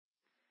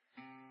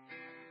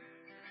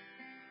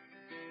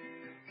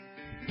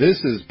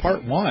This is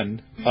part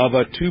one of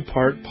a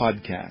two-part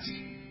podcast.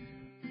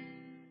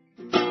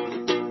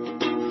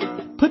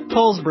 Put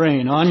Paul's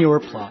brain on your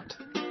plot.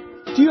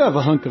 Do you have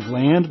a hunk of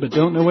land but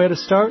don't know where to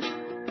start?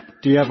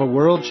 Do you have a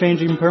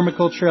world-changing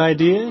permaculture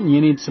idea and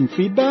you need some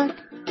feedback?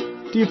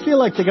 Do you feel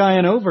like the guy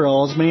in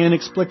overalls may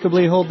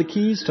inexplicably hold the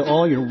keys to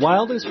all your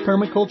wildest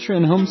permaculture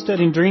and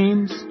homesteading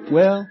dreams?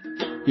 Well,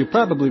 you're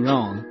probably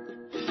wrong.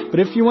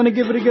 But if you want to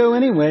give it a go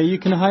anyway, you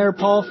can hire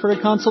Paul for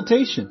a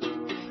consultation.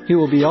 He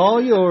will be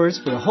all yours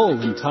for a whole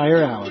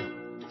entire hour.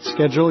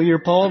 Schedule your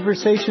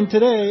Paulversation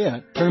today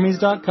at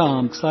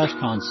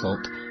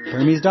permies.com/consult.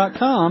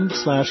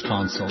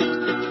 permies.com/consult.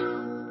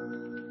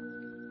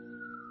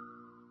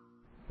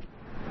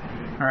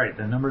 All right,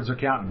 the numbers are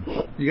counting.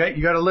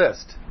 You got a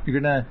list. You're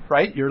gonna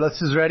right? Your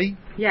list is ready?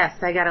 Yes,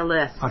 I got a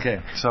list. Okay,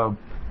 so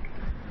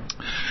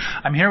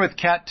I'm here with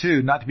Cat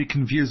 2, not to be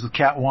confused with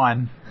Cat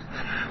 1.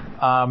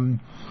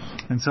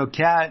 And so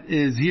Cat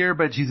is here,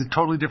 but she's a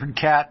totally different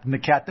cat than the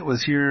cat that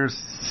was here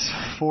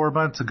 5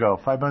 months ago,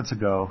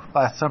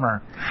 last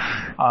summer.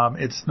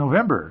 It's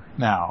November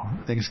now.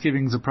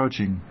 Thanksgiving's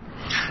approaching.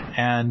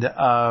 And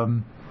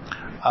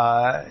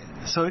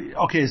so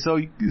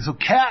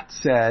Cat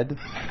said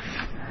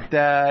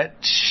that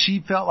she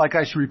felt like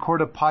I should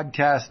record a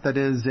podcast that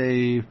is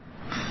a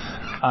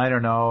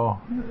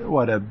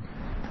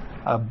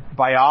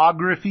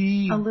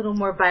biography. A little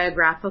more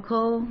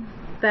biographical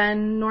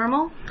than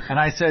normal. And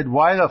I said,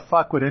 why the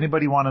fuck would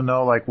anybody want to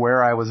know, like,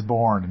 where I was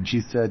born? And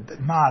she said,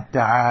 not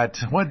that.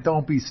 What?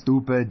 Don't be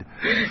stupid.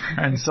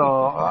 And so,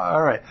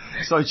 all right.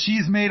 So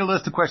she's made a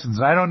list of questions,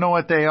 and I don't know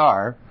what they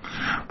are,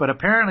 but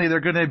apparently they're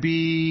going to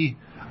be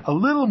a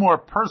little more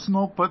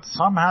personal, but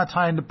somehow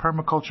tied into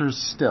permaculture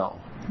still.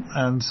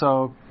 And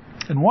so,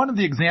 and one of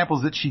the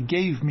examples that she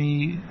gave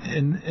me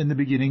in the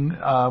beginning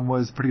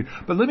was pretty good.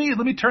 But let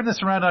me turn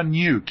this around on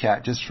you,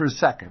 Kat, just for a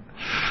second.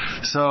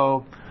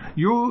 So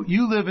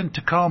you live in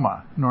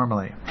Tacoma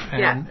normally,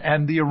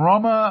 and the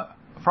aroma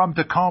from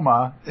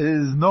Tacoma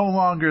is no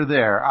longer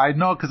there. I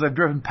know because I've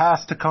driven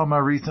past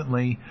Tacoma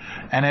recently,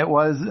 and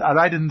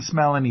I didn't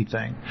smell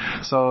anything.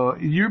 So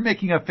you're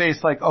making a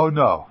face like, oh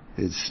no,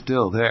 it's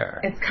still there.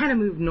 It's kind of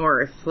moved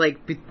north,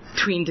 like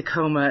between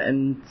Tacoma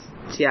and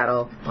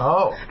Seattle.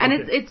 Oh. Okay. And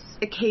it's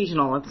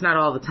occasional. It's not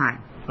all the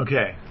time.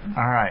 Okay.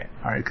 All right.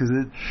 Because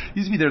it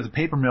used to be there's a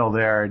paper mill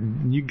there,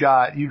 and you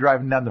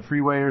driving down the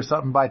freeway or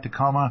something by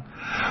Tacoma.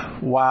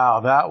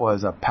 Wow, that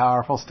was a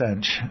powerful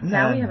stench.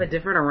 Now we have a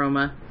different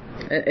aroma.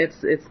 It's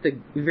the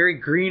very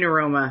green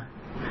aroma.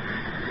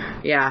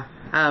 Yeah.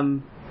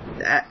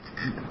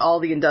 All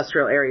the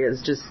industrial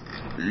areas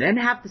and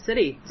half the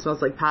city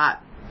smells like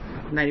pot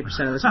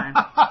 90% of the time.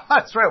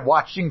 That's right.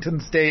 Washington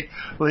State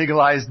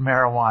legalized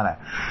marijuana.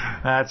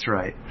 That's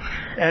right.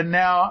 And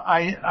now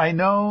I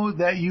know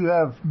that you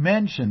have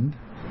mentioned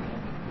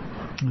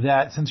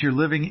that since you're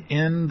living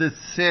in the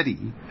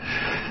city,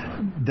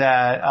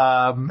 that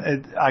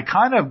I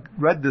kind of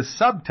read the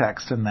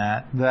subtext in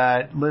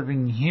that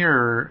living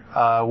here,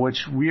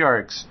 which we are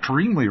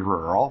extremely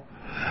rural,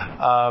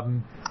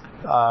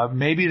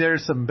 maybe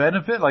there's some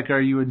benefit. Like, are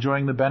you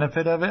enjoying the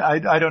benefit of it?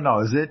 I don't know.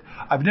 Is it?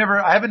 I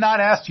have not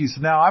asked you, so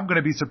now I'm going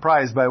to be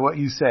surprised by what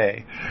you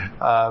say.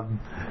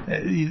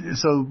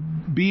 So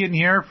being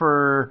here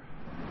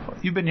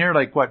you've been here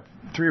like what,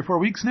 3 or 4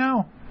 weeks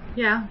now?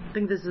 Yeah, I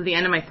think this is the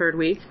end of my 3rd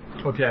week.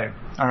 Okay.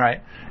 All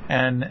right.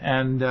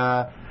 And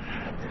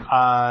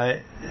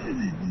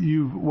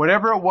you,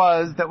 whatever it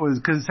was that was,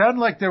 because it sounded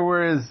like there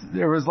was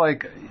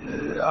like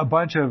a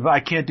bunch of, I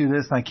can't do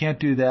this and I can't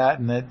do that,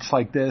 and it's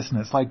like this and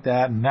it's like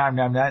that, and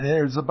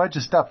there's a bunch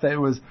of stuff that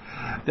was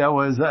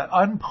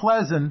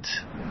unpleasant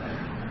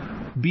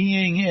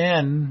being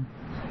in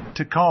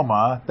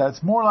Tacoma.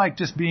 That's more like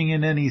just being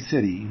in any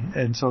city.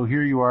 And so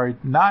here you are,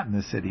 not in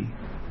the city.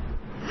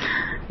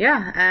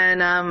 Yeah,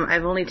 and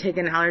I've only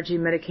taken allergy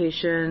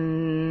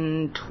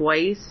medication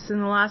twice in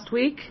the last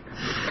week,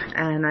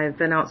 and I've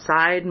been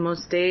outside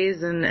most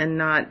days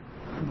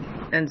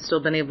and still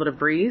been able to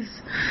breathe.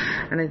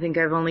 And I think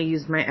I've only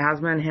used my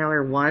asthma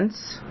inhaler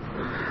once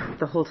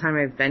the whole time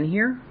I've been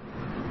here.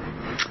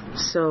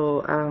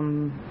 So,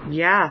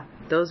 yeah,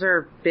 those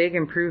are big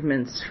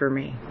improvements for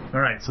me. All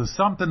right, so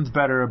something's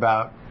better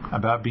about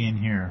being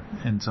here.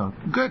 And so,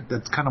 good.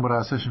 That's kind of what I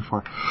was fishing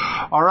for.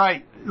 All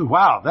right.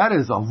 Wow, that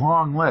is a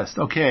long list.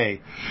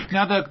 Okay.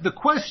 Now, the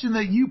question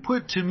that you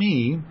put to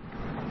me,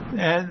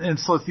 and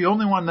so it's the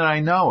only one that I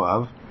know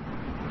of,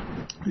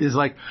 is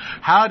like,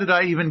 how did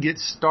I even get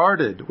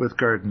started with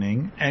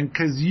gardening? And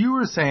because you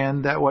were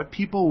saying that what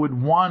people would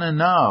want to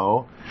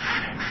know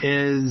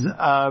is,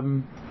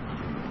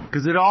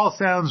 because it all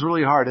sounds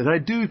really hard. And I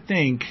do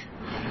think,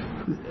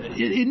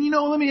 and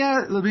let me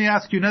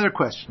ask you another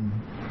question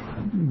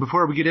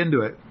before we get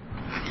into it.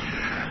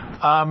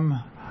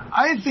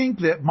 I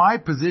think that my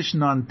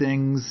position on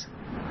things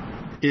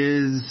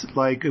is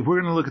like, if we're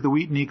going to look at the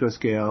Wheaton eco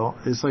scale,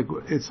 it's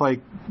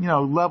like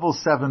level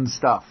 7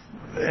 stuff.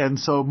 And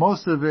so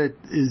most of it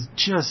is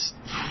just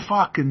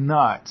fucking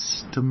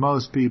nuts to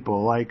most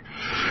people. Like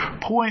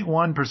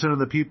 0.1% of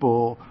the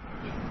people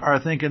are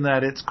thinking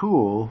that it's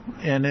cool,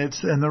 and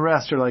the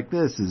rest are like,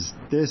 this is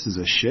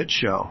a shit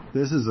show.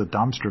 This is a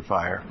dumpster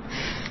fire.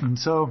 And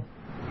so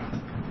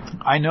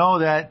I know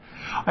that,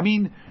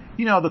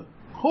 the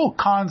whole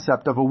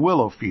concept of a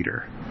willow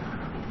feeder,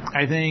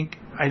 I think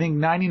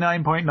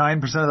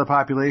 99.9% of the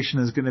population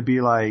is going to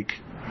be like,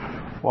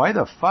 why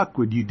the fuck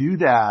would you do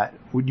that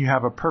when you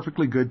have a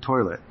perfectly good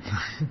toilet?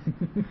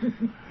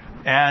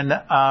 and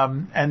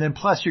then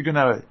plus you're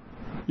gonna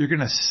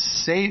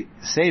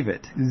save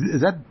it.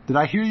 Did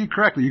I hear you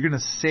correctly? You're gonna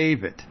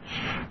save it.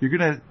 You're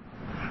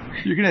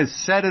gonna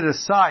set it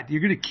aside.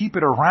 You're gonna keep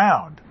it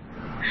around.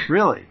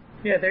 Really?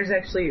 Yeah, there's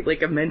actually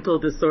like a mental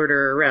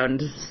disorder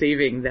around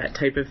saving that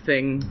type of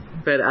thing,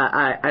 but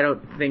I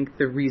don't think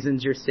the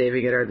reasons you're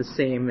saving it are the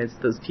same as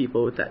those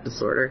people with that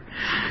disorder.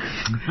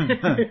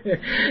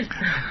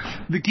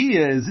 The key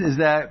is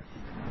that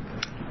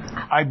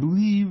I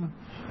believe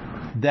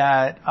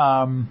that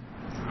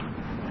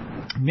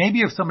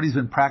maybe if somebody's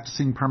been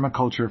practicing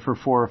permaculture for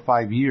 4 or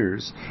 5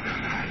 years,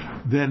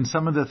 then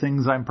some of the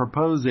things I'm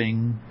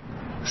proposing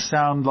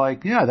sound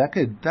like, yeah, that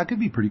could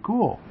be pretty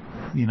cool,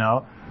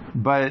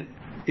 But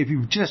if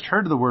you've just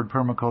heard of the word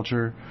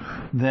permaculture,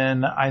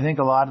 then I think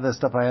a lot of the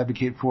stuff I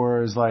advocate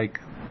for is like,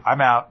 I'm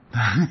out.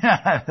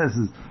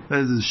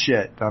 This is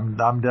shit. I'm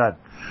done.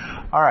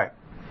 All right.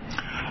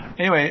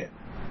 Anyway,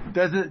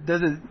 does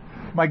it?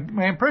 My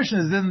impression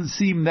is it doesn't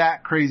seem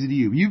that crazy to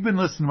you. You've been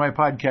listening to my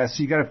podcast,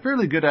 so you got a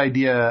fairly good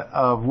idea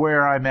of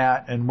where I'm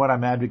at and what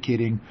I'm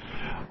advocating.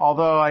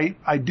 Although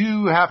I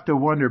do have to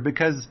wonder,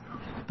 because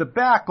the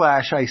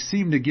backlash I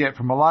seem to get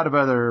from a lot of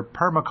other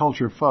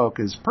permaculture folk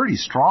is pretty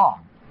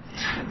strong.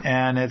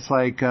 And it's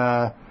like,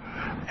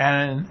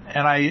 and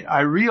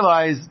I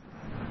realize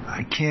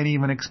I can't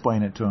even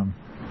explain it to them.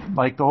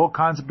 Like the whole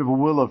concept of a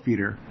willow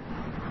feeder.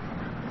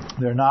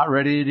 They're not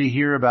ready to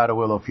hear about a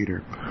willow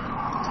feeder.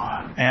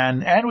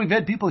 And we've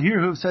had people here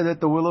who've said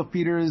that the willow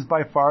feeder is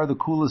by far the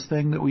coolest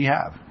thing that we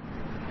have.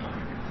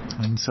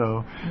 And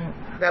so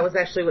that was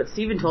actually what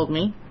Stephen told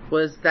me,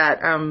 was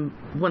that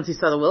once he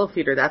saw the willow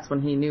feeder, that's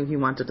when he knew he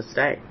wanted to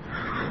stay.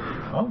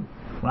 Oh,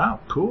 wow,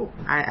 cool.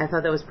 I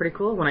thought that was pretty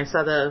cool when I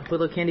saw the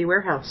Willow Candy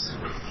Warehouse.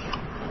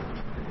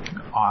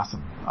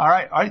 Awesome. All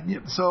right.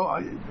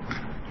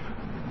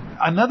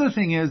 Another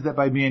thing is that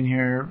by being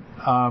here,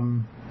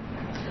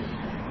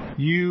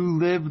 you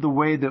live the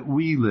way that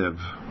we live,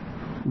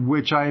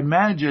 which I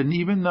imagine,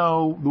 even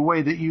though the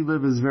way that you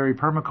live is very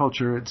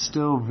permaculture, it's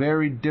still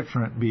very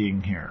different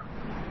being here.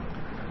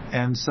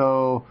 And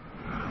so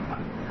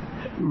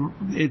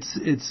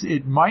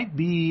it might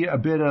be a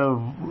bit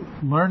of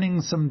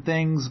learning some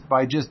things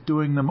by just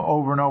doing them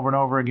over and over and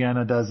over again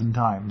a dozen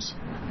times.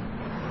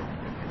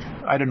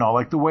 I don't know,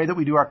 like the way that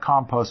we do our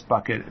compost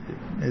bucket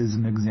is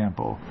an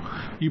example.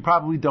 You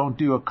probably don't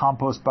do a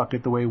compost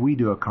bucket the way we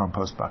do a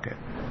compost bucket.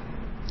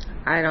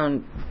 I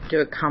don't do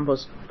a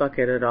compost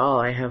bucket at all.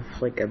 I have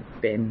like a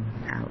bin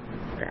out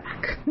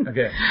back.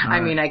 Okay.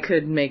 I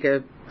could make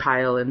a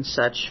pile and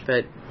such,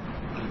 but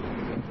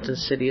the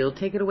city will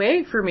take it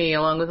away for me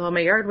along with all my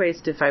yard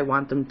waste if I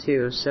want them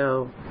to.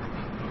 So.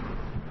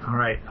 All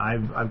right,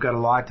 I've got a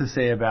lot to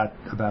say about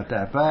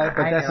that, but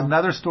that's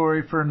another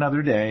story for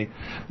another day.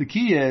 The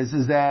key is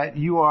that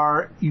you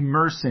are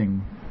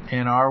immersing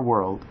in our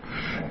world.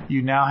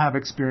 You now have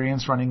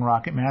experience running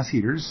rocket mass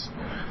heaters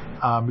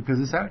because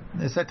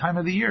it's that time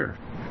of the year.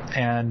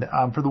 And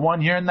for the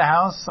one here in the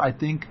house,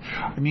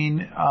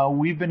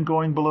 we've been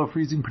going below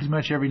freezing pretty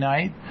much every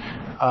night,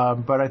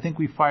 but I think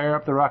we fire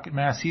up the rocket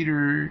mass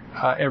heater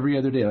every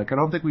other day. Like I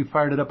don't think we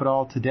fired it up at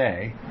all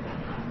today.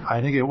 I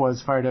think it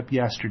was fired up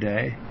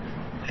yesterday,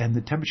 and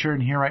the temperature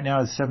in here right now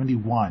is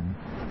 71.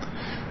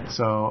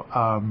 So,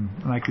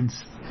 and I can,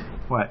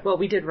 what? Well,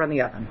 we did run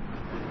the oven.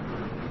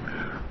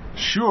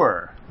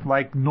 Sure,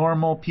 like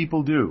normal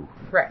people do.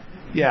 Right.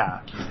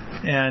 Yeah,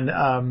 and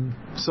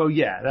so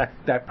yeah,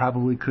 that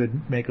probably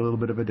could make a little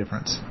bit of a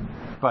difference,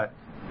 but.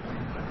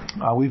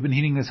 We've been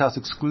heating this house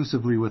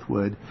exclusively with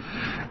wood,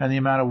 and the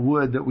amount of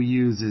wood that we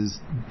use is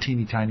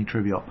teeny tiny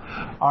trivial.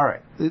 All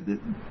right.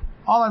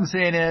 All I'm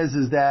saying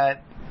is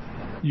that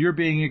you're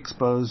being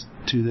exposed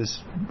to this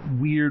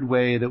weird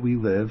way that we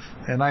live,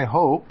 and I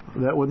hope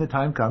that when the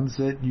time comes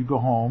that you go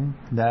home,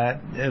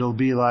 that it'll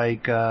be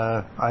like,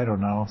 I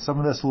don't know, some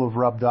of this will have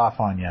rubbed off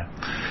on you.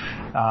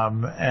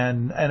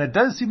 And it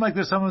does seem like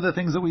there's some of the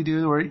things that we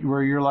do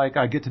where you're like,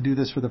 I get to do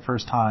this for the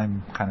first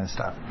time kind of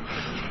stuff.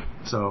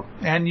 So,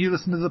 and you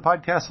listen to the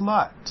podcast a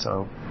lot.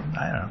 So,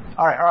 I don't know.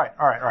 All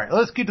right.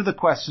 Let's get to the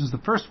questions. The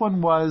first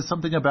one was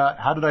something about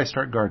how did I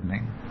start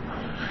gardening?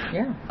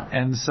 Yeah.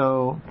 And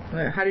so,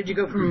 how did you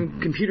go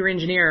from computer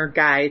engineer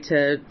guy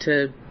to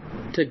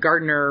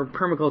gardener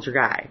permaculture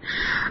guy?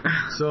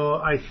 So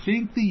I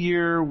think the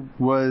year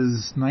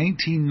was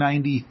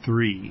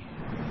 1993,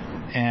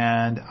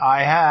 and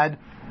I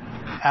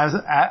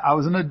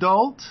was an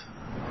adult,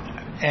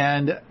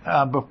 and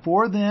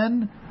before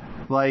then,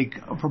 like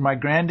for my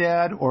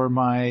granddad or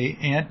my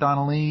Aunt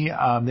Donnelly,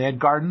 they had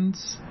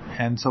gardens,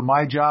 and so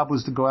my job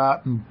was to go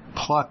out and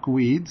pluck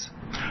weeds.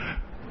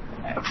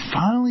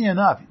 funnily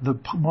enough, the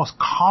most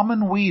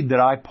common weed that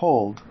I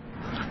pulled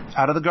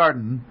out of the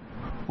garden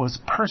was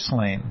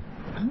purslane.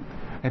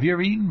 Have you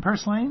ever eaten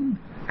purslane?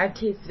 I've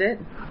tasted it.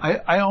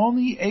 I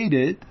only ate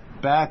it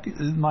back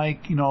in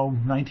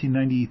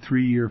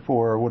 1993 or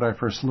 4 when I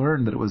first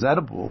learned that it was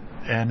edible,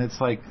 and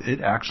it's like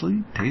it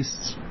actually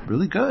tastes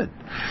really good.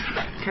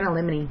 Kind of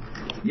lemony.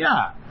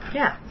 Yeah.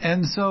 Yeah.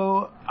 And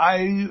so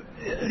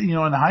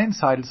in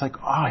hindsight, it's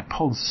like, I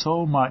pulled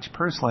so much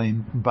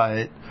purslane,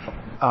 but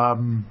I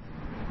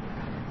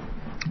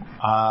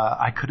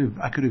could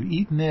have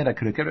eaten it. I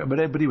could have kept it. But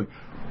anyway,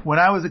 when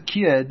I was a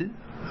kid,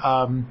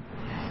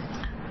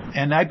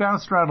 and I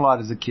bounced around a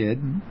lot as a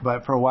kid,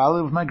 but for a while I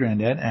lived with my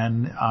granddad,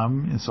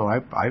 and so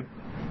I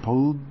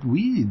pulled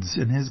weeds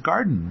in his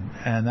garden,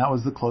 and that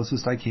was the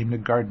closest I came to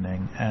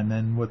gardening. And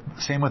then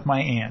same with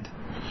my Aunt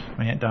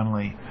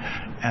Donnelly.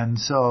 And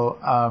so,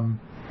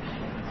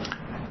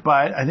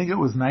 but I think it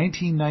was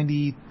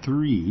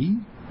 1993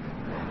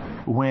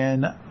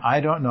 when, I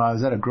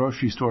was at a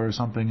grocery store or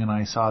something, and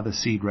I saw the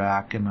seed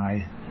rack, and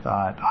I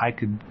thought I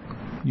could,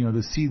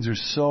 the seeds are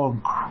so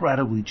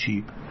incredibly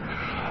cheap.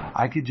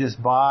 I could just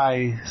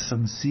buy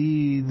some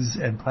seeds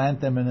and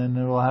plant them, and then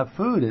it will have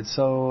food. It's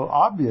so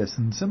obvious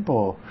and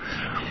simple.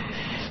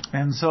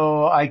 And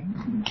so I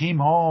came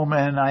home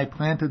and I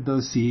planted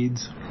those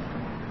seeds.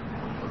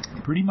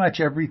 Pretty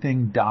much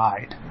everything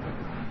died.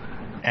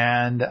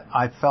 And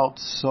I felt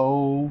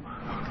so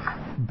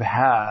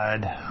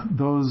bad.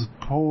 Those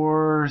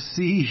poor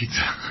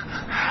seeds.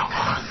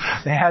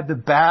 They had the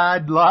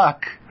bad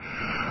luck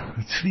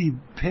to be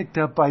picked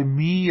up by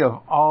me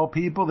of all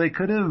people. They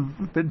could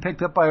have been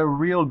picked up by a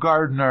real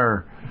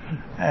gardener.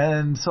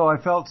 And so I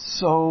felt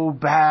so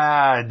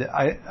bad.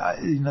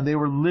 They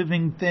were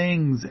living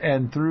things,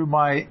 and through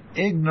my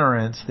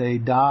ignorance, they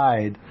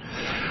died.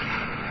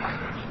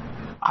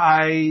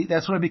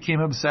 That's when I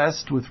became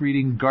obsessed with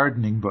reading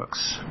gardening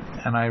books,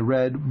 and I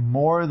read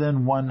more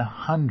than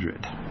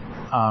 100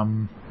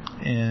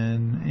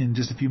 in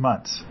just a few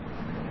months.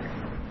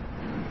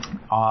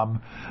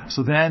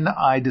 So then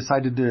I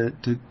decided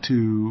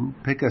to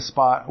pick a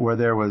spot where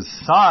there was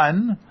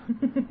sun,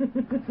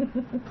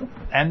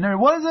 and there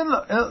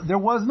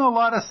wasn't a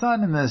lot of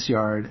sun in this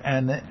yard,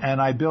 and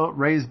I built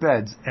raised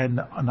beds.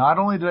 And not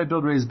only did I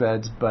build raised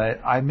beds,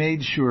 but I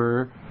made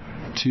sure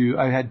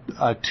I had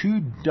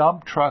 2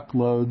 dump truck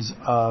loads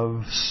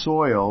of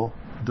soil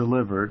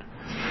delivered,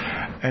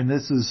 and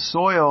this is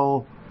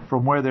soil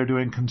from where they're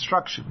doing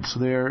construction. So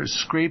they're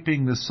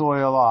scraping the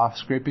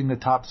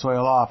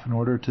topsoil off in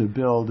order to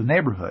build a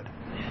neighborhood.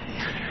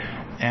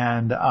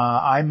 And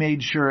I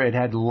made sure it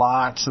had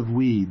lots of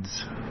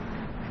weeds.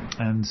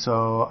 And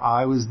so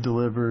I was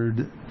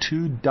delivered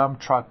 2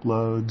 dump truck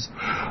loads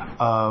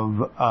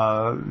of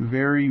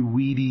very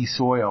weedy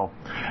soil.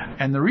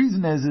 And the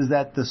reason is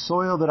that the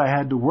soil that I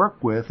had to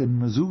work with in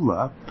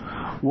Missoula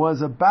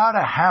was about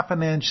a half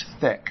an inch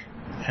thick.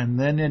 And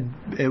then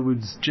it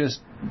was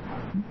just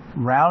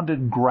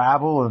rounded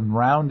gravel and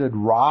rounded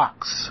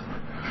rocks.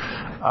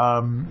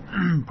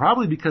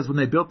 Probably because when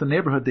they built the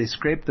neighborhood, they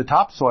scraped the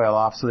topsoil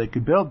off so they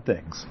could build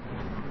things.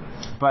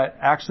 But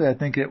actually, I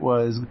think it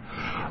was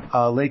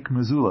Lake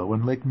Missoula.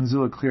 When Lake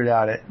Missoula cleared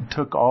out, it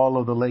took all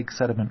of the lake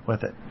sediment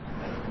with it.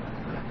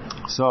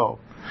 So,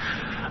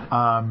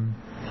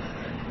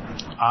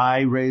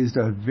 I raised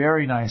a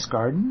very nice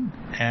garden,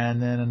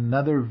 and then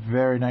another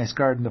very nice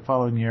garden the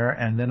following year,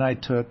 and then I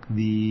took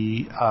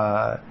the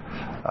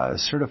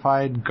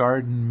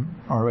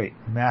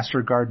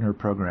Master Gardener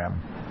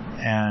program,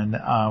 and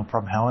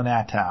from Helen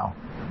Attow,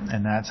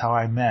 and that's how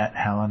I met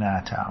Helen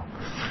Attow.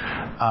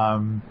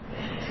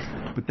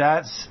 But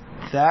that's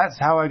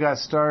how I got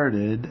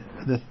started.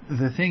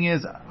 The thing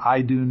is,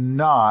 I do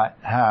not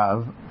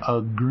have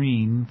a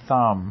green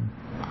thumb.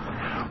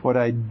 What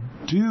I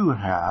do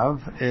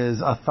have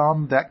is a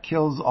thumb that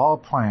kills all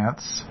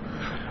plants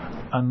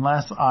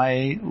unless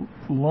I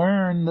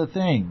learn the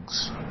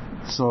things.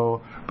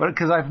 But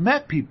because I've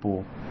met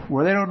people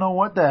where they don't know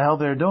what the hell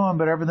they're doing,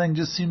 but everything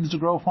just seems to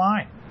grow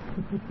fine.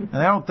 And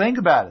they don't think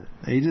about it.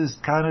 They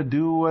just kind of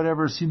do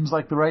whatever seems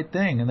like the right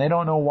thing, and they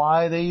don't know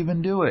why they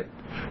even do it.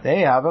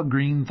 They have a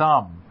green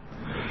thumb.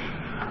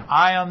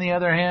 I, on the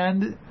other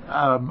hand,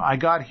 I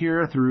got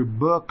here through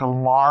book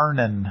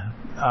learning.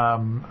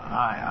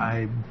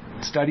 I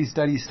study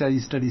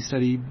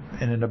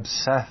in an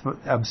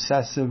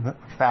obsessive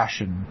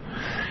fashion.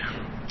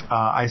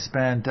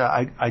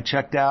 I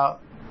checked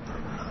out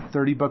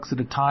 30 books at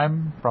a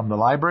time from the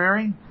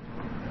library.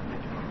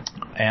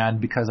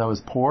 And because I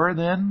was poor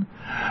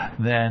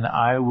then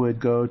I would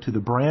go to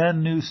the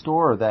brand new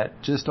store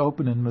that just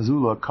opened in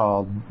Missoula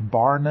called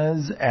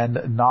Barnes and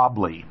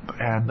Nobley.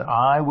 And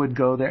I would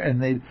go there,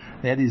 and they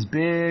had these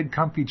big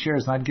comfy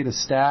chairs, and I'd get a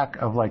stack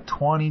of like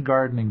 20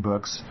 gardening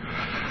books.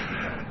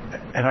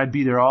 And I'd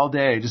be there all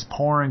day just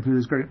pouring through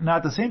this garden. Now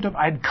at the same time,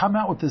 I'd come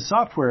out with this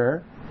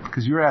software,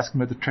 because you were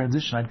asking about the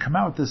transition. I'd come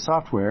out with this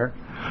software.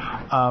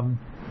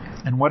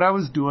 And what I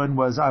was doing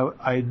was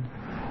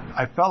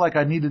I felt like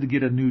I needed to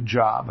get a new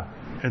job.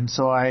 And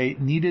so I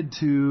needed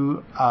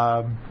to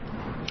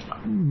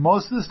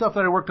most of the stuff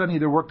that I worked on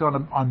either worked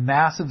on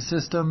massive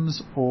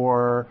systems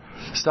or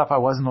stuff I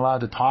wasn't allowed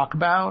to talk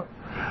about.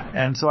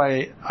 And so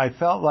I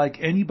felt like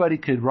anybody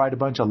could write a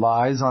bunch of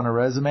lies on a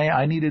resume.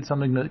 I needed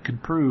something that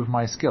could prove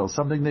my skills,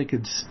 something they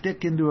could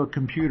stick into a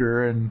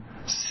computer and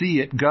see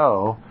it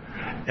go.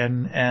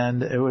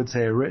 And it would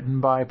say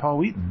written by Paul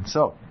Wheaton.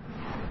 So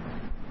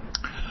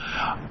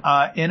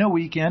in a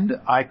weekend,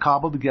 I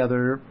cobbled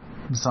together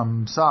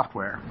some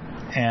software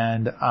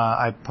and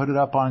I put it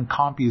up on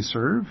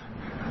CompuServe,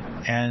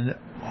 and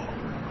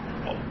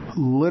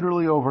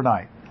literally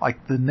overnight,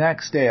 like the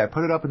next day, I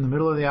put it up in the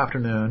middle of the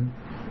afternoon,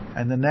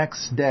 and the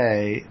next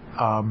day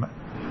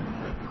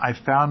I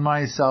found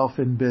myself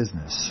in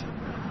business.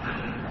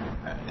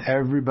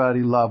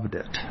 Everybody loved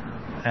it,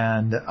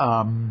 and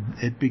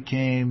it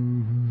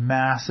became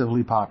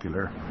massively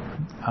popular.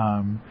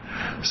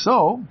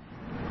 So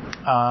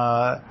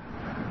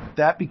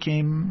that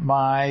became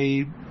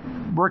my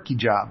worky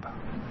job.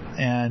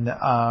 And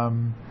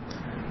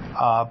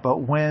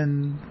but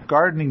when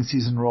gardening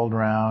season rolled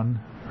around,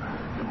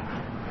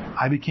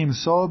 I became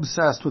so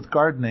obsessed with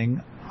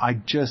gardening, I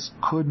just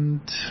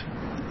couldn't.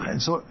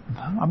 And so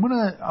I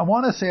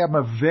want to say I'm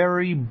a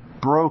very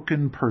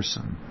broken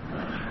person.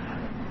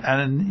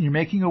 And you're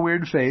making a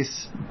weird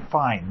face,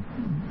 fine.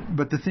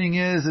 But the thing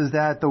is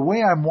that the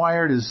way I'm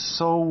wired is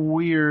so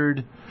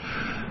weird,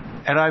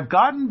 and I've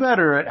gotten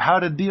better at how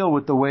to deal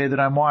with the way that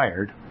I'm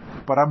wired.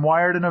 But I'm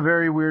wired in a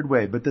very weird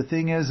way. But the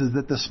thing is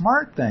that the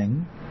smart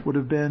thing would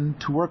have been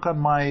to work on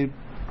my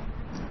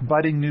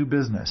budding new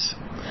business.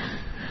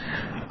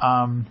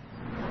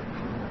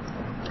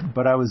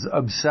 But I was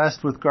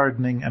obsessed with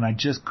gardening, and I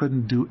just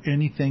couldn't do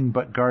anything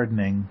but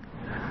gardening.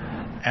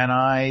 And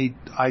I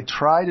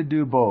tried to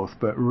do both,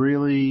 but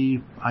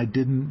really I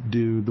didn't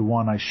do the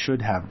one I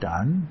should have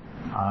done.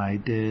 I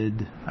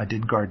did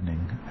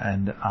gardening,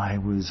 and I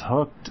was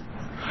hooked.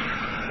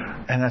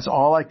 And that's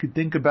all I could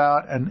think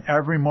about. And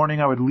every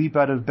morning I would leap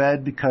out of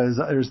bed because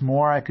there's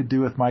more I could do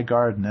with my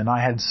garden. And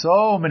I had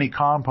so many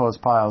compost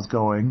piles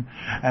going,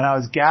 and I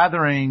was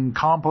gathering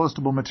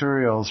compostable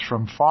materials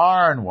from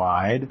far and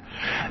wide.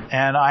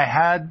 And I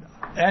had,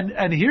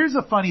 and here's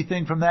a funny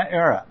thing from that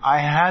era. I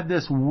had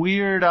this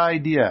weird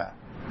idea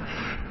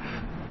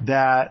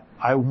that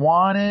I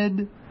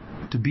wanted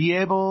to be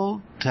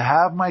able to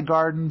have my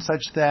garden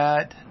such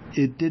that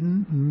it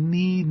didn't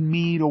need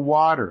me to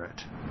water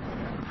it.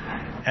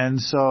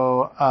 And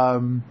so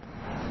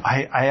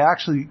I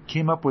actually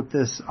came up with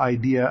this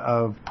idea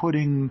of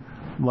putting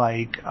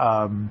like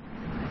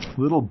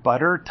little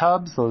butter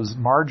tubs, those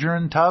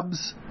margarine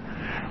tubs,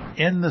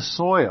 in the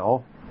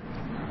soil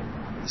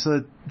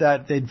so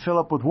that they'd fill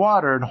up with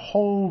water and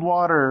hold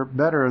water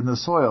better in the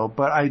soil.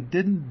 But I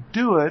didn't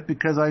do it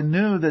because I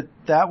knew that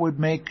that would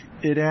make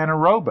it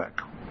anaerobic.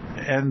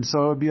 And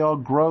so it would be all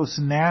gross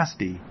and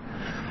nasty.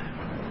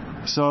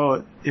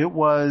 So it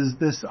was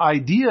this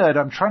idea, and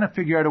I'm trying to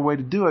figure out a way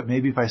to do it.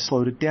 Maybe if I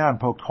slowed it down,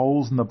 poked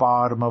holes in the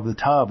bottom of the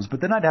tubs.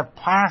 But then I'd have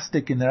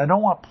plastic in there. I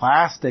don't want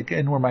plastic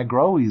in where my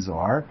growies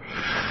are.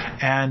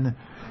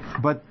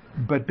 But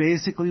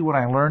basically when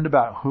I learned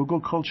about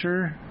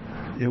hugelkultur,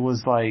 it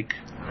was like,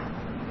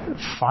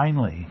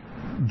 finally,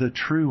 the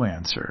true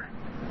answer.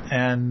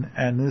 And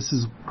this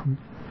is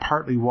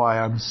partly why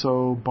I'm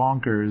so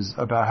bonkers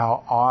about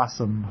how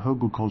awesome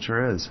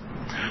hugelkultur is.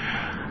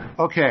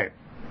 Okay.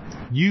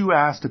 You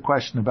asked a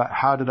question about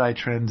how did I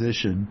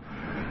transition.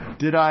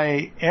 Did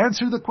I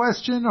answer the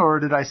question, or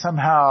did I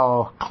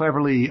somehow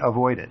cleverly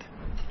avoid it?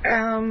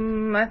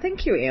 I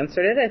think you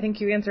answered it. I think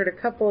you answered a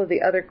couple of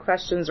the other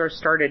questions, or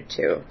started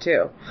to,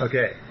 too.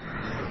 Okay.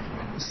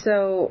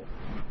 So,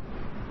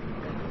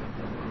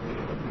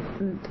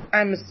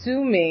 I'm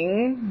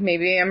assuming,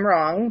 maybe I'm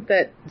wrong,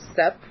 that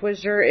SEP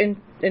was your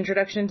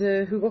introduction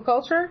to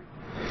hugelkultur?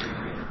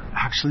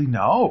 Actually,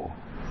 no.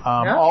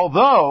 No?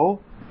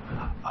 Although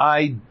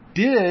I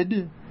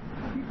did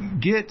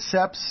get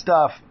SEP's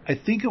stuff, I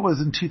think it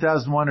was in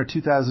 2001 or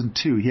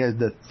 2002. He had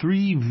the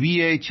 3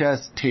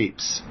 VHS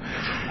tapes,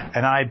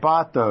 and I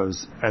bought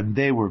those, and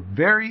they were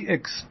very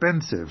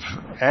expensive,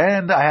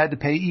 and I had to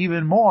pay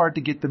even more to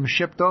get them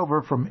shipped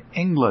over from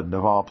England,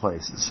 of all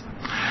places.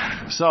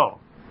 So,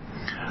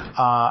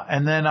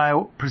 and then I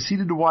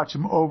proceeded to watch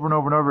them over and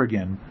over and over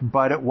again.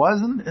 But it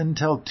wasn't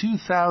until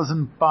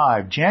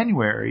 2005,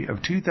 January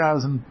of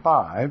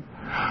 2005,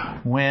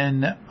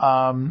 when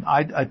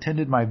I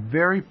attended my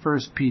very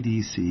first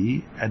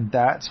PDC, and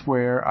that's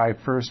where I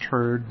first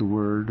heard the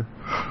word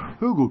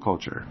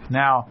hugelkultur.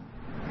 Now,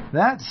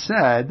 that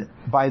said,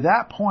 by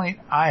that point,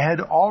 I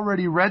had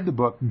already read the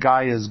book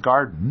Gaia's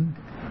Garden,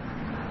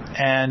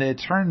 and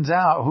it turns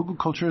out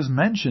hugelkultur is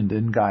mentioned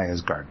in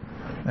Gaia's Garden.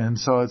 And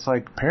so it's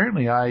like,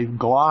 apparently I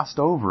glossed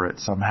over it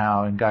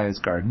somehow in Gaia's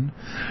Garden.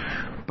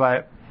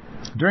 But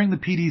during the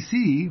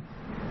PDC,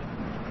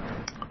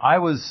 I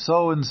was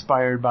so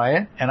inspired by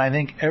it, and I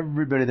think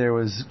everybody there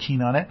was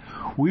keen on it.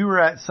 We were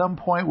at some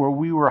point where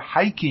we were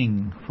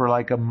hiking for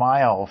like a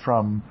mile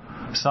from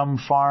some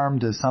farm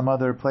to some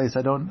other place.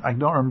 I don't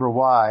remember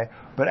why.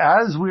 But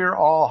as we were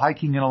all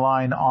hiking in a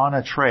line on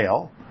a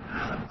trail,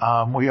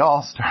 we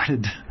all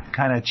started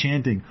kind of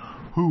chanting,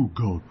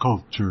 Hugo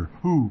culture,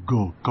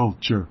 Hugo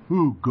culture,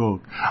 Hugo.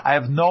 I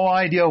have no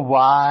idea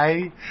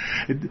why.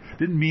 It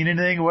didn't mean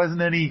anything. It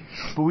wasn't any,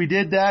 but we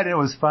did that and it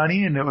was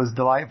funny and it was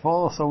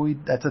delightful. So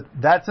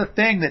that's a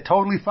thing that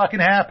totally fucking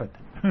happened.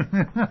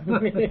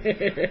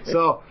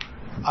 So,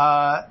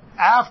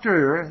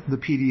 after the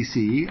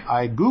PDC,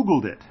 I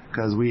Googled it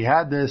because we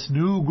had this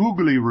new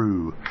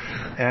googly-roo.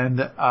 And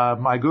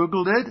I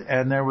Googled it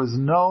and there was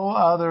no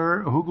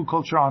other Hugo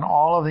culture on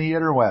all of the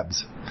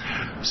interwebs.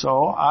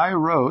 So I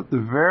wrote the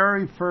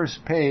very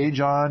first page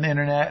on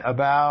internet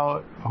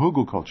about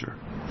Hugo culture.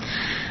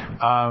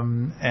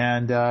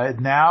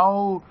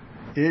 Now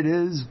it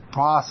is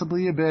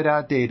possibly a bit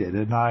outdated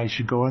and I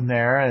should go in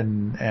there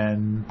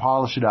and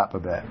polish it up a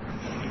bit.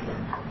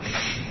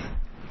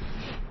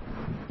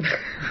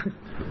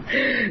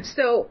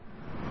 So,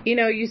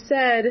 you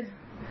said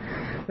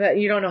that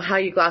you don't know how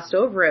you glossed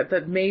over it,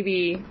 but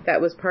maybe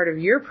that was part of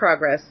your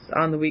progress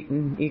on the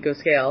Wheaton Eco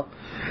Scale.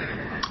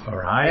 All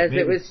right. As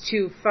maybe. It was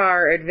too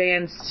far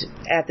advanced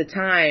at the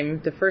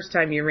time, the first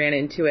time you ran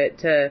into it,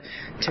 to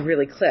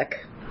really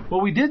click.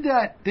 Well, we did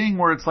that thing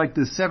where it's like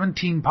the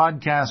 17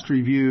 podcast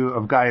review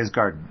of Gaia's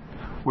Garden,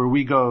 where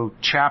we go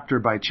chapter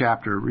by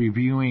chapter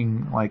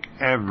reviewing like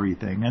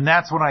everything. And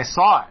that's when I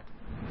saw it.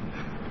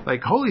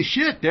 Like, holy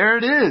shit, there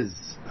it is.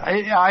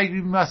 I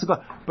must have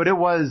gone, but it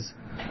was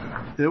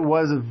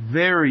a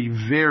very,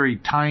 very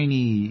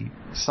tiny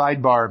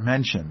sidebar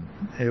mention.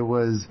 It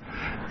was,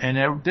 and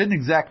it didn't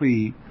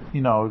exactly,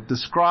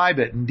 describe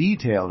it in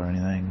detail or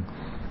anything.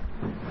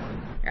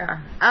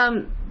 Yeah.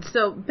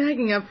 So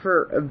backing up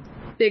for a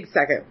big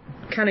second,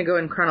 kind of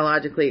going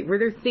chronologically, were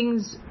there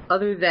things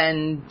other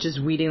than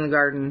just weeding the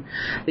garden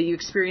that you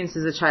experienced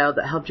as a child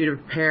that helped you to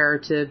prepare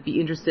to be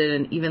interested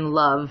and even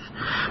love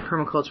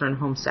permaculture and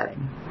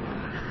homesteading?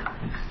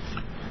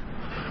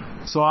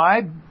 So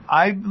I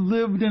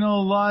lived in a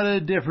lot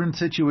of different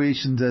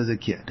situations as a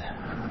kid.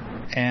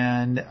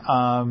 And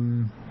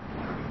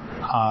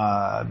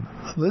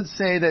let's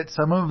say that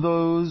some of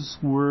those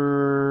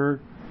were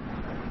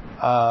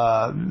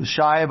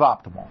shy of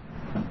optimal.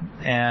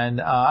 And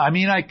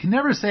I can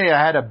never say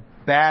I had a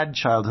bad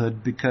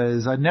childhood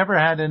because I never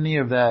had any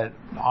of that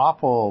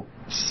awful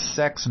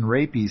sex and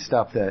rapey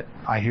stuff that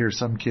I hear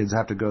some kids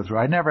have to go through.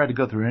 I never had to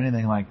go through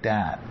anything like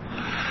that.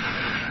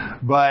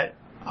 But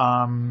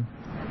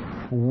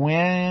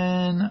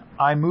when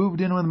I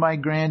moved in with my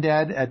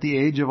granddad at the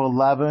age of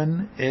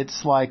 11,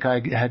 it's like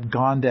I had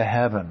gone to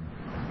heaven.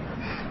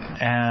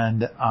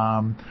 And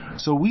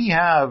so we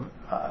have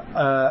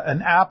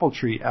an apple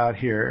tree out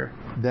here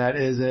that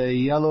is a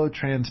yellow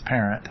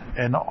transparent.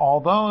 And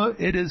although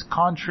it is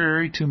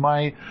contrary to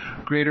my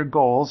greater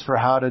goals for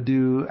how to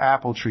do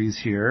apple trees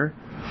here,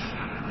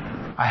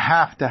 I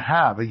have to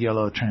have a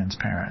yellow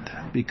transparent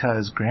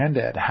because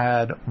Granddad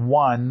had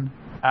one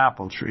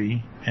apple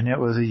tree and it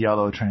was a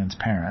yellow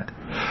transparent.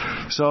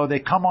 So they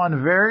come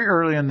on very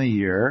early in the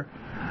year.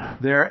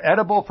 They're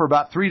edible for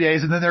about 3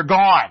 days and then they're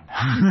gone.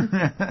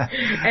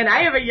 And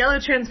I have a yellow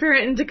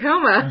transparent in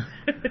Tacoma.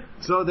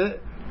 So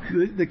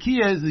the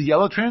key is the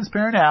yellow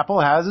transparent apple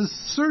has a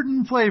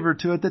certain flavor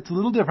to it that's a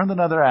little different than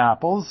other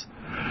apples.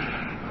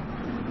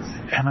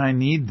 And I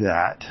need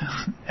that.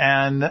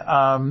 And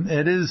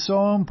it is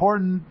so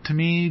important to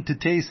me to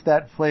taste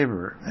that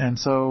flavor. And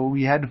so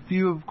we had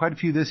quite a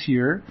few this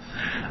year.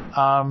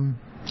 I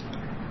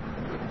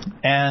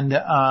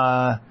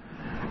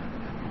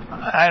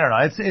don't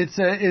know.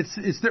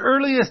 It's the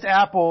earliest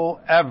apple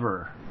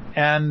ever.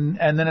 And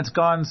then it's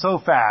gone so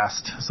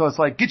fast. So it's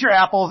like, get your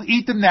apples,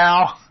 eat them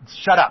now,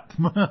 shut up.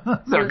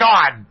 They're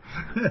gone.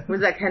 Was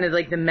that kind of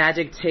like the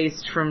magic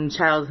taste from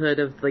childhood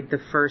of like the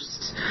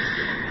first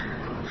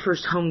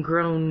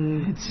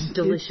homegrown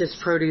delicious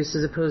produce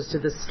as opposed to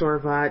the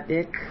store-bought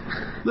ick?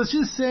 Let's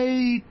just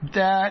say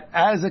that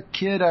as a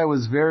kid I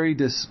was very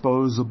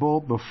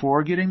disposable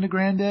before getting to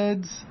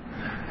Granddad's.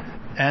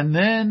 And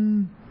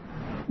then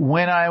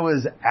when I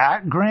was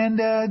at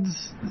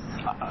Granddad's,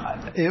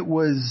 it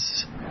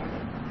was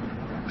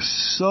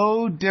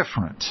so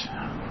different.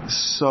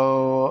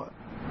 So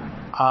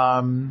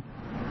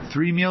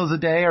 3 meals a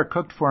day are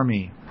cooked for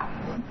me.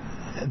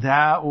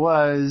 That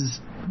was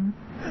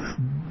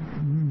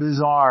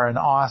bizarre and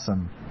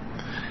awesome.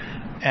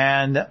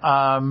 And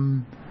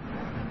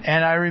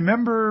I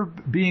remember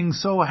being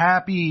so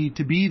happy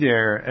to be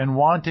there and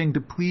wanting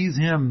to please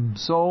him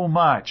so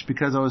much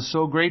because I was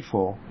so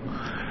grateful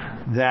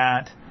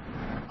that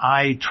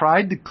I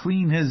tried to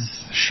clean his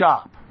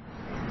shop.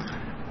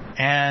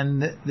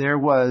 And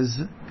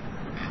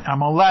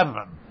I'm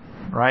 11,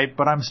 right?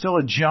 But I'm still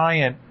a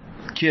giant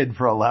kid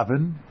for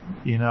 11,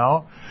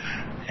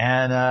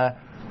 And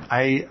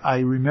I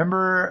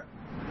remember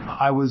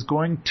I was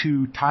going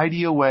to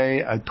tidy away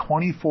a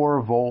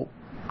 24-volt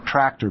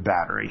tractor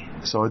battery.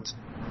 So it's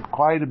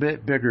quite a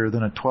bit bigger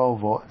than a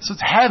 12-volt. So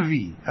it's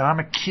heavy, and I'm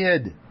a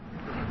kid.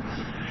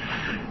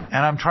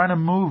 And I'm trying to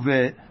move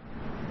it,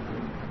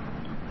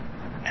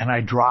 and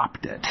I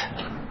dropped it.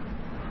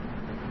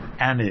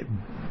 And it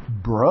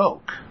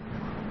broke.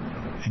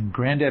 And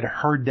Granddad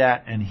heard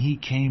that, and he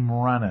came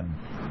running.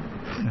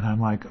 And I'm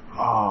like,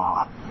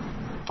 oh,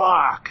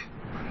 fuck.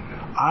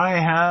 I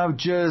have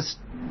just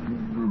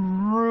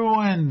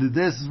ruined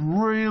this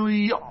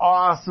really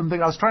awesome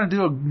thing. I was trying to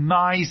do a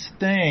nice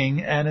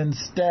thing, and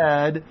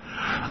instead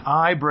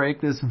I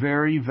break this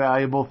very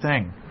valuable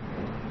thing.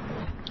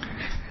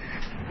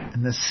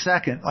 And the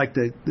second, like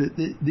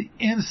the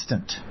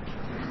instant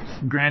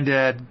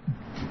Granddad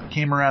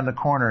came around the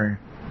corner,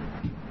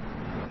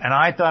 and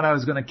I thought I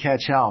was going to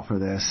catch hell for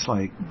this.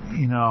 Like,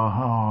 you know,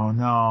 oh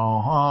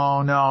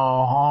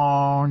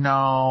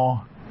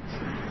no.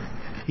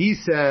 He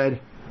said,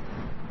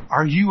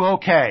 "Are you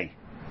okay?"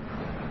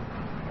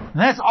 And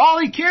that's all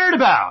he cared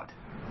about.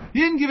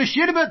 He didn't give a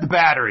shit about the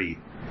battery.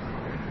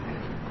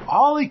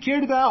 All he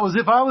cared about was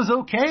if I was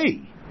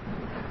okay.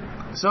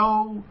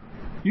 So,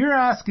 you're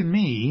asking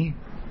me,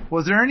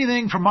 was there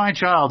anything from my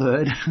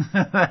childhood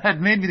that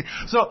made me...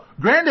 So,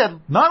 Granddad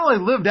not only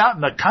lived out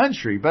in the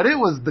country, but it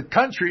was the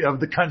country of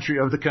the country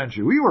of the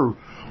country. We were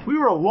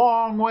a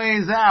long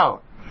ways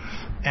out.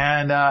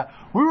 And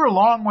we were a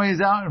long ways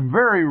out in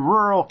very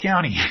rural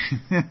county.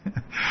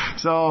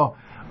 So,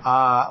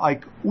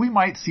 like, we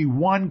might see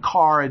one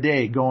car a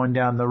day going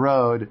down the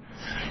road.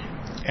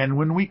 And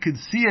when we could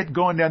see it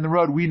going down the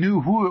road, we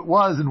knew who it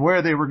was and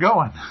where they were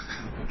going.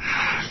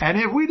 And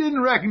if we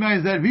didn't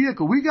recognize that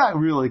vehicle, we got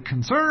really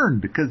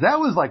concerned, because that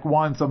was like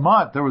once a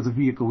month there was a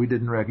vehicle we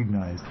didn't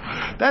recognize.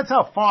 That's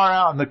how far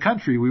out in the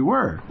country we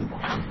were.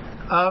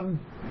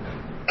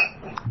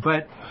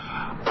 But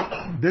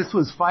this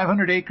was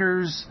 500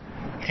 acres,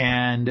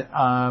 and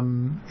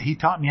he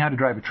taught me how to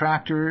drive a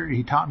tractor.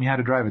 He taught me how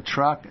to drive a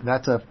truck.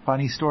 That's a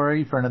funny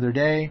story for another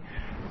day.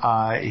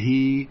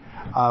 We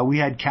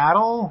had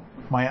cattle,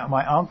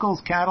 my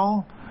uncle's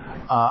cattle.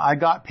 I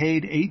got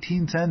paid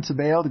 18 cents a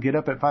bale to get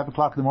up at 5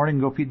 o'clock in the morning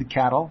and go feed the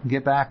cattle,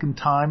 get back in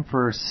time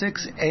for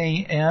 6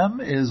 a.m.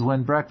 is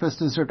when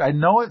breakfast is served. I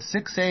know it's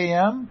 6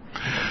 a.m.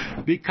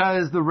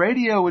 because the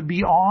radio would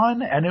be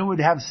on and it would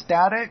have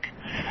static,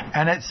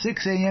 and at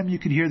 6 a.m. you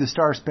could hear the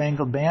Star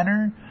Spangled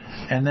Banner,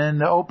 and then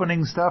the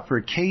opening stuff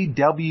for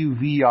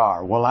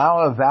KWVR,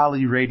 Wallowa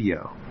Valley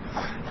Radio.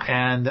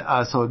 And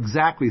so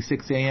exactly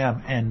 6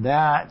 a.m. and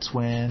that's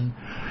when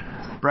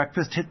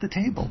breakfast hit the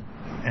table.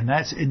 And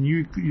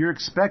you're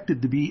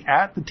expected to be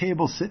at the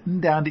table sitting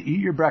down to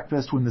eat your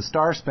breakfast when the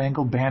Star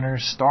Spangled Banner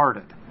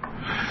started.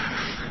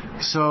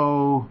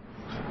 So,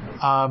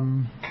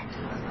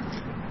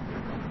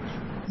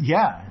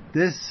 yeah,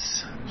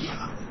 this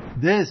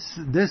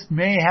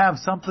may have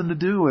something to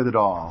do with it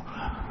all.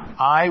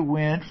 I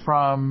went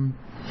from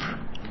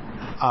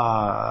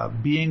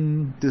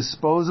being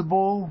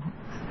disposable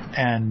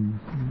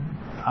and,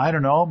 I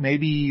don't know,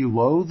 maybe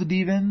loathed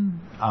even,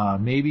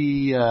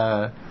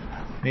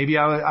 Maybe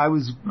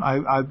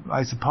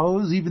I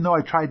suppose, even though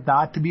I tried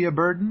not to be a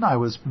burden, I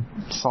was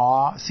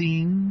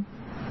seen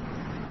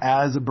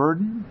as a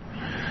burden.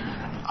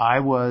 I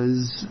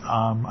was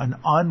an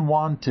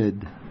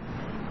unwanted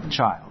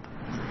child.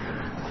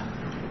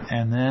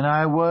 And then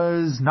I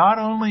was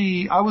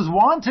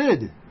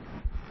wanted.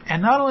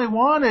 And not only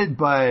wanted,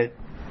 but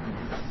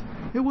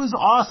it was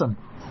awesome.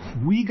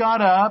 We got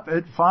up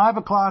at 5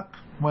 o'clock.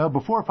 Well,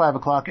 before 5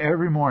 o'clock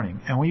every morning,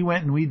 and we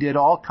went and we did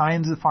all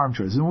kinds of farm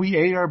chores, and we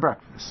ate our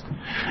breakfast,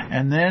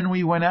 and then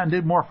we went out and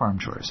did more farm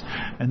chores,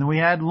 and then we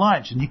had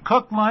lunch, and he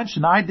cooked lunch,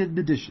 and I did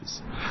the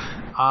dishes,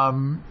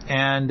 then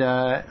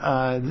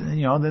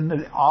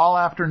all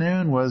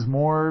afternoon was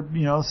more,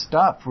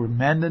 stuff. We're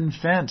mending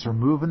fence, we're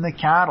moving the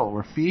cattle,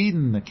 we're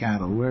feeding the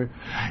cattle,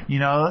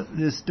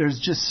 there's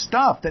just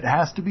stuff that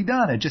has to be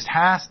done. It just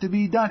has to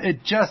be done.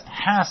 It just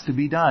has to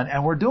be done,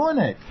 and we're doing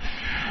it.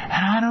 And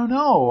I don't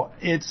know.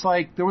 It's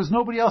like there was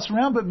nobody else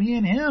around but me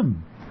and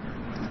him.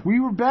 We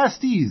were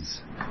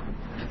besties.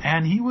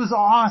 And he was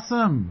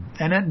awesome.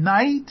 And at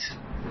night,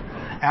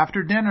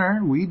 after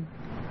dinner, we'd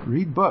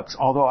read books.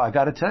 Although I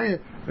got to tell you,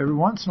 every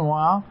once in a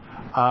while,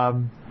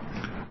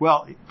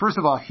 well, first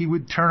of all, he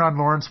would turn on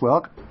Lawrence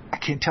Welk. I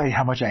can't tell you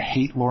how much I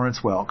hate Lawrence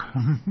Welk.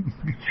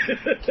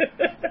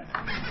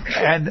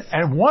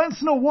 And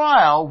once in a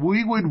while,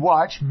 we would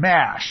watch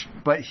MASH,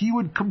 but he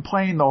would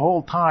complain the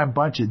whole time,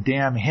 bunch of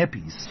damn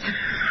hippies.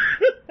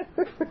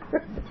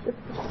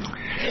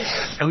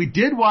 And we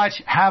did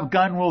watch Have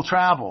Gun Will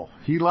Travel.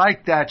 He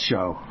liked that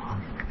show.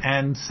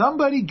 And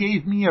somebody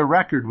gave me a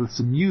record with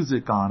some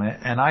music on it,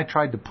 and I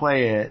tried to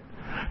play it,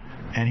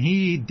 and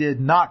he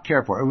did not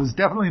care for it. It was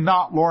definitely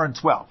not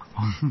Lawrence Welk.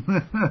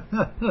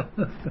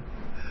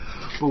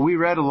 But we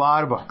read a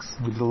lot of books.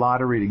 We did a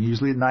lot of reading.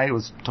 Usually at night it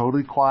was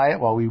totally quiet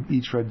while we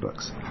each read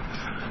books.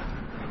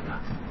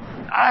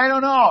 I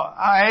don't know.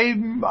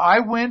 I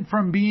went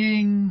from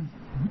being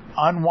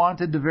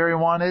unwanted to very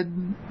wanted,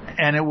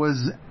 and it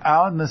was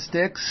out in the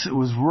sticks. It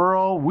was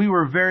rural. We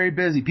were very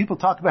busy. People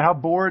talk about how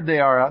bored they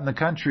are out in the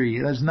country.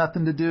 There's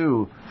nothing to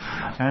do.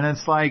 And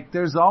it's like,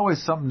 there's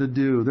always something to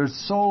do. There's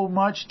so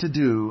much to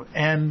do.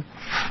 And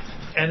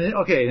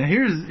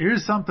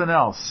here's something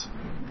else.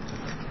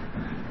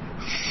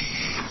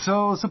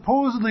 So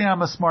supposedly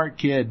I'm a smart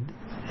kid,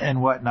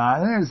 and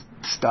whatnot. There's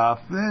stuff.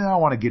 I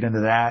don't want to get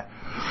into that.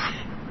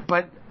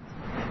 But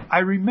I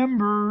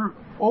remember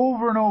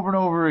over and over and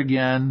over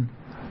again,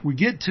 we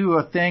get to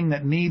a thing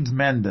that needs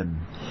mending.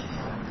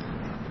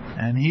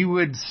 And he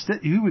would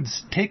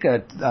take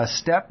a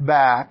step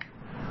back.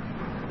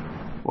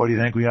 What do you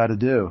think we ought to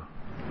do?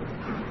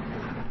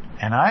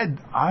 And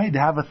I'd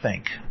have a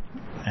think.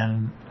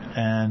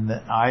 And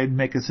I'd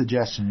make a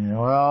suggestion.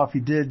 Well, if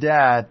you did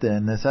that,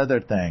 then this other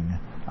thing.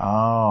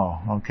 Oh,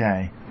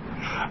 okay.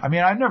 I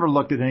mean, I've never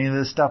looked at any of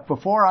this stuff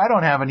before. I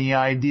don't have any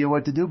idea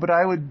what to do, but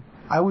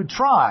I would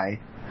try.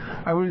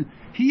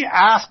 He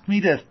asked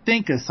me to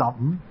think of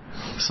something,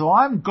 so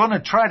I'm gonna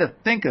try to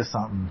think of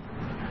something.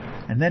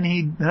 And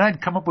then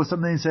I'd come up with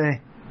something and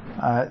say,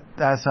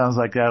 that sounds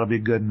like that'll be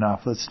good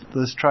enough.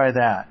 Let's try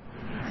that.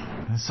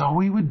 And so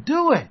we would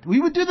do it. We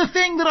would do the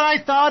thing that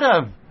I thought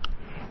of.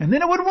 And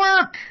then it would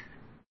work.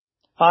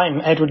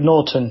 I'm Edward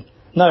Norton.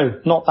 No,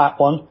 not that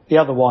one, the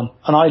other one.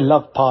 And I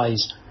love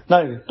pies.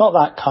 No, not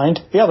that kind,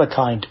 the other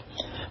kind.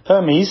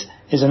 Permies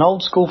is an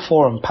old school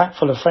forum packed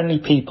full of friendly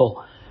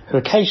people who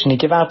occasionally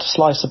give out a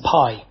slice of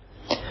pie.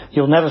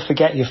 You'll never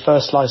forget your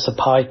first slice of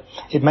pie.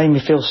 It made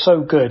me feel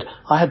so good,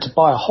 I had to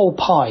buy a whole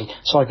pie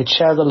so I could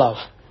share the love.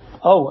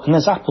 Oh, and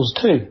there's apples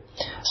too.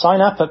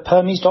 Sign up at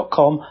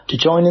permies.com to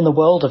join in the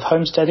world of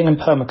homesteading and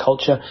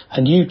permaculture,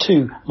 and you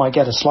too might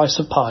get a slice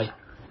of pie.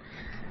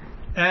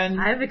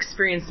 And I've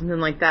experienced something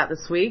like that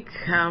this week.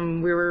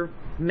 We were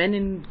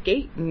mending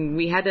gate and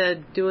we had to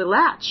do a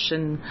latch,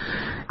 and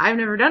I've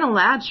never done a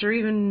latch or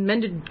even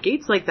mended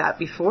gates like that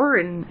before,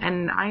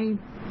 and I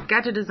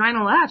got to design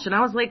a latch, and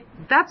I was like,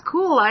 that's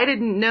cool. I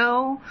didn't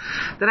know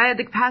that I had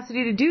the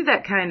capacity to do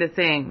that kind of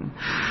thing.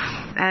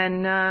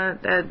 And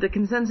the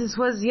consensus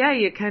was, yeah,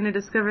 you kind of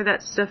discover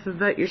that stuff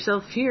about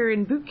yourself here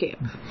in boot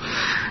camp.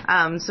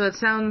 So it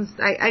sounds,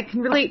 I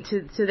can relate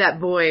to that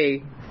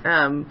boy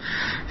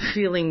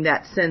feeling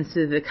that sense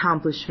of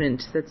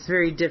accomplishment that's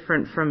very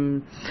different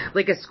from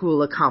like a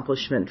school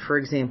accomplishment, for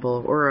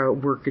example, or a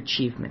work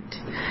achievement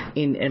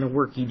in a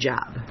worky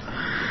job.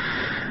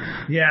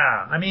 Yeah,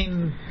 I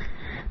mean,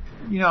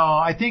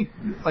 I think,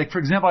 like, for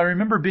example, I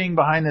remember being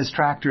behind this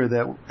tractor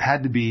that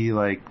had to be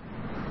like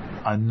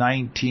a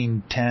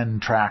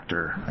 1910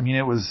 tractor. I mean,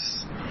 it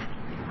was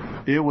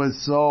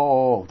so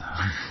old.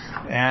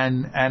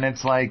 And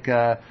it's like,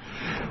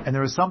 and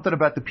there was something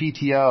about the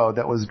PTO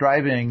that was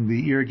driving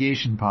the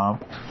irrigation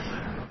pump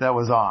that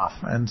was off.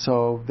 And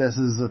so this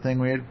is the thing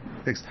we had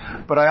fixed.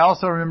 But I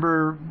also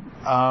remember,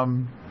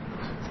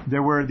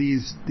 there were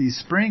these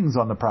springs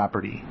on the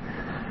property,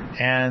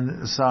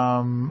 and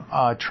some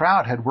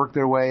trout had worked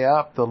their way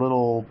up the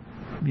little,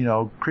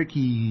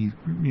 creaky,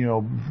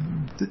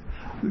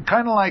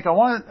 kind of like,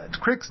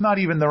 creek's not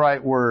even the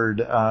right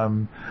word.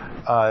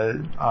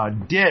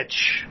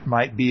 Ditch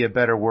might be a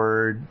better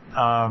word.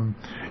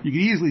 You could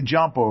easily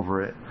jump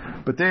over it,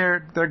 but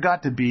there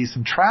got to be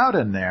some trout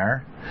in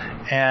there,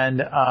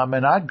 and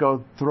I'd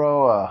go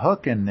throw a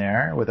hook in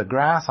there with a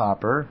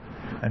grasshopper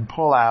and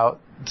pull out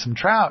some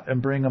trout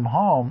and bring them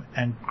home,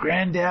 and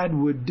Granddad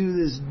would do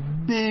this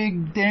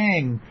big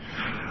thing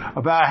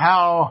about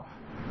how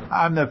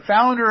I'm the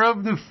founder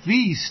of the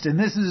feast, and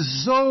this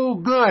is so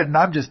good. And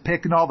I'm just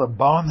picking all the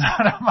bones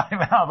out of my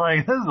mouth.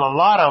 Like, this is a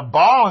lot of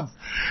bones.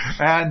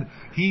 And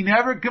he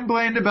never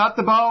complained about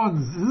the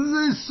bones.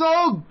 This is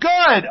so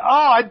good. Oh,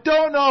 I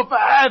don't know if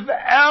I've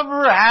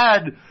ever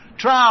had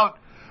trout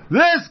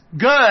this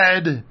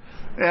good.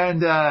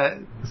 And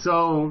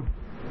so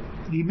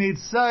he made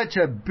such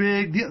a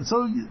big deal.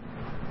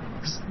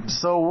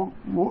 So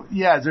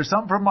yeah, is there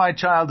something from my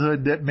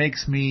childhood that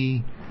makes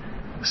me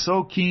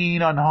so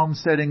keen on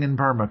homesteading and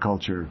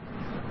permaculture?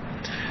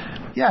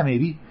 Yeah,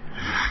 maybe.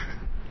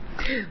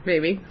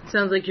 Maybe.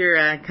 Sounds like you're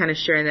kind of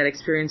sharing that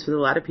experience with a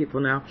lot of people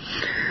now.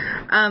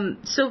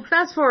 So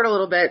fast forward a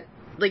little bit,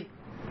 like,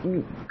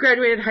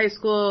 graduated high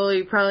school,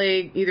 you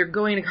probably either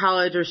going to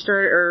college or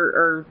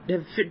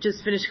have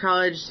just finished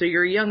college, so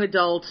you're a young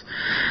adult,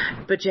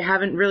 but you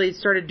haven't really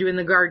started doing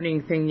the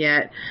gardening thing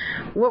yet.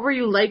 What were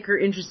you like or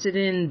interested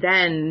in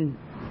then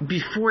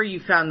before you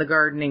found the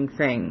gardening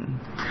thing?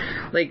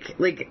 Like,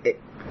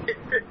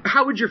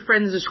 how would your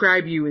friends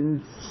describe you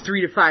in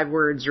 3 to 5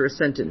 words or a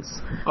sentence?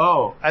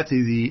 Oh, that's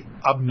easy.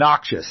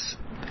 Obnoxious.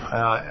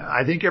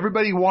 I think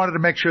everybody wanted to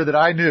make sure that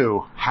I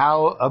knew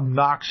how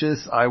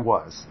obnoxious I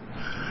was.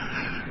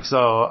 So,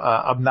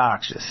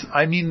 obnoxious.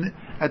 I mean,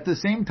 at the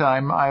same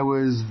time, I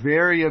was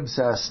very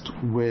obsessed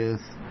with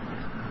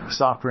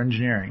software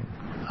engineering.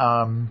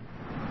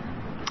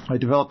 I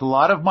developed a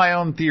lot of my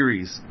own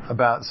theories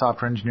about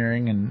software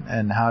engineering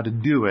and how to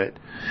do it.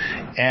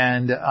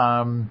 And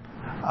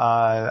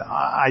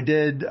I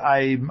did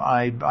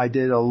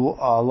a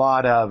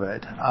lot of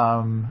it.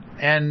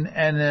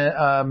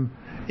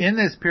 In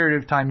this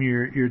period of time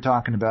you're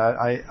talking about,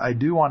 I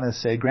do want to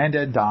say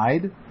Granddad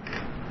died,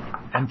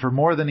 and for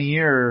more than a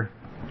year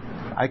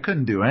I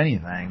couldn't do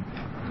anything.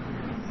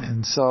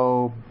 And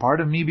so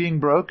part of me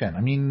being broken,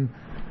 I mean,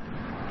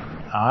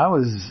 I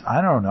was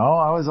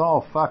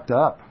all fucked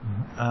up.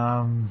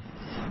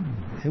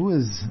 It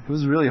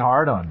was really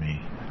hard on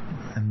me.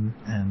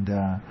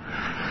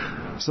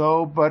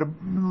 So, but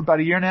about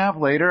a year and a half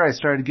later, I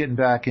started getting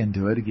back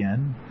into it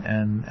again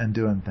and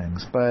doing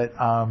things. But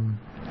I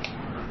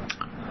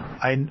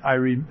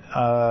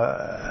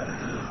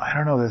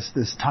don't know,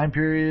 this time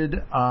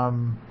period.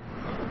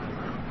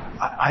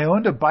 I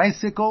owned a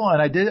bicycle,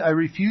 and I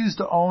refused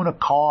to own a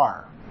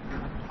car.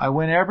 I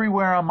went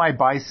everywhere on my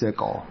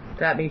bicycle.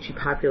 That made you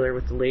popular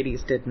with the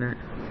ladies, didn't it?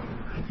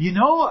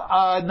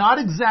 Not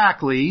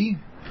exactly.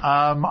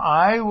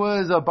 I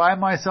was a by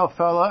myself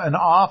fella an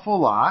awful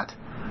lot,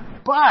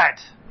 but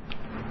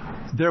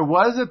there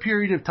was a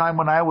period of time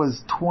when I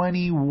was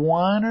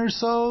 21 or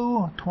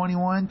so,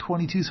 21,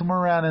 22, somewhere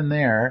around in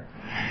there,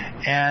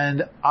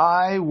 and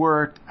I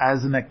worked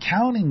as an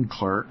accounting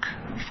clerk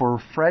for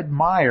Fred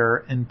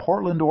Meyer in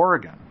Portland,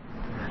 Oregon.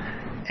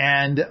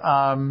 And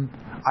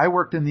I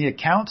worked in the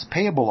accounts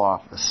payable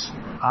office.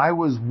 I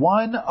was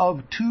one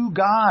of 2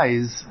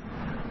 guys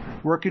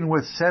working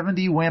with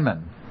 70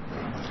 women.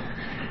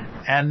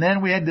 And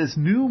then we had this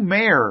new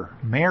mayor,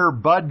 Mayor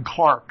Bud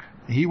Clark.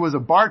 He was a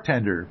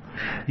bartender.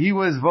 He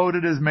was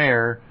voted as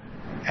mayor.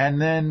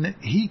 And then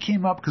he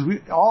came up, because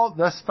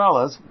us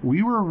fellas,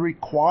 we were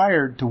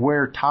required to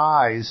wear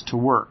ties to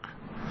work.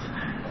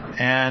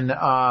 And,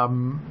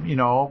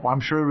 I'm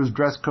sure there was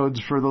dress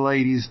codes for the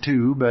ladies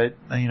too, but,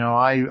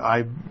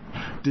 I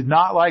did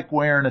not like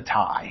wearing a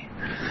tie.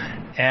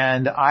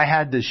 And I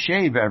had to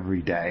shave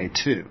every day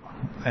too.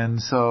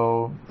 And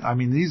so,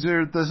 this is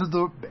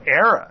the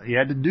era. You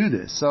had to do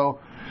this. So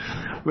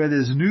we had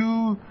this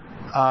new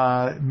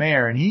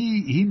mayor, and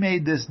he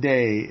made this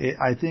day,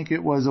 I think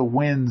it was a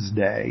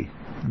Wednesday,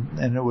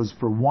 and it was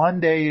for one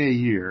day a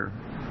year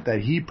that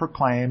he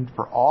proclaimed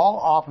for all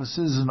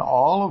offices in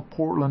all of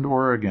Portland,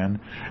 Oregon,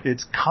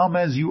 it's Come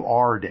As You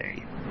Are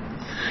Day.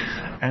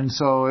 And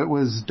so it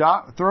was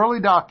thoroughly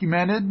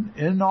documented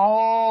in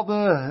all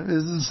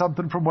this is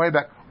something from way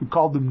back. We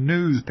called them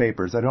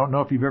newspapers. I don't know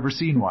if you've ever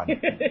seen one.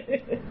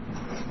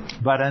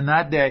 But on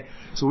that day,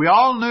 so we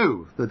all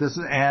knew that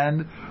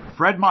and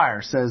Fred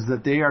Meyer says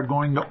that they are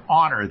going to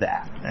honor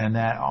that, and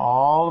that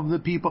all of the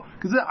people,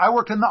 because I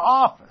worked in the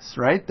office,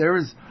 right? It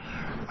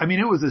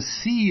was a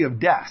sea of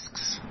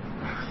desks.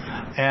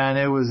 And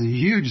it was a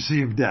huge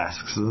sea of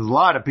desks. There was a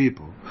lot of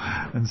people.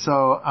 And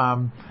so,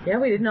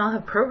 we didn't all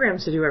have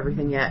programs to do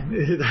everything yet.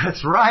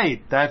 That's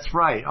right. That's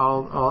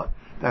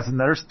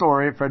another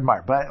story, Fred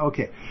Meyer. But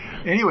okay.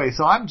 Anyway,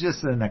 so I'm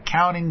just an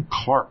accounting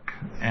clerk.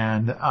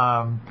 And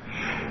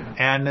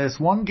this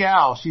one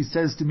gal, she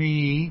says to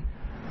me,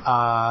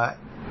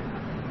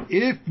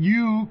 if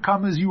you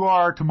come as you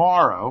are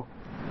tomorrow,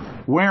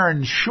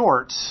 wearing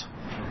shorts,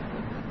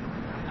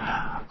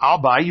 I'll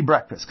buy you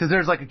breakfast, because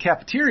there's like a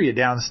cafeteria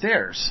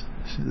downstairs.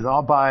 She says,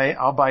 I'll buy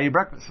you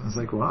breakfast. I was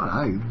like, well,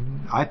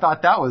 I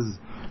thought that was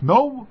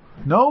no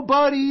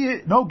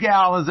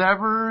gal has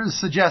ever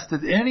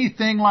suggested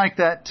anything like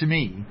that to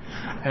me.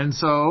 And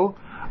so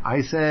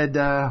I said,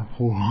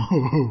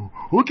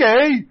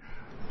 okay.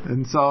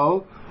 And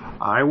so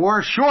I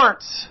wore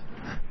shorts.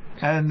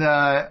 And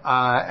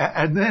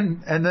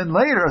then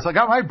later, so I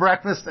got my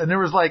breakfast, and there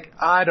was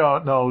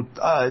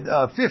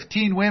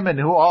 15 women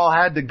who all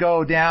had to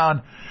go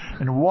down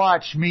and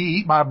watch me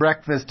eat my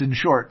breakfast in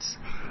shorts.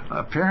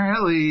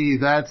 Apparently,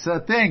 that's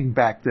a thing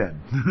back then.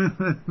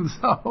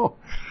 So,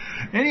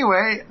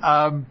 anyway,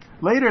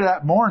 later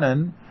that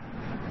morning,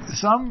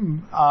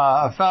 some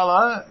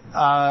fella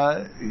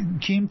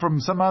came from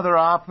some other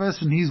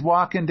office, and he's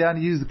walking down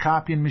to use the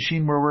copying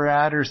machine where we're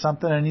at or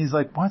something, and he's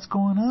like, "What's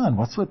going on?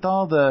 What's with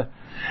all the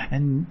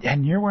and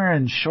you're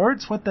wearing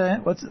shorts? What's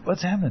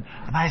happening?"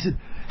 And I said,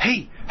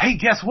 "Hey,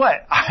 guess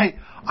what?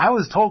 I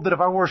was told that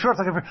if I wore shorts,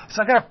 I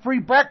got a free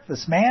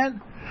breakfast,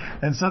 man."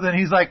 And so then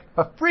he's like,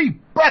 "A free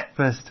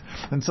breakfast?"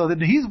 And so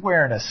then he's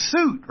wearing a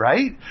suit,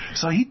 right?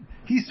 So he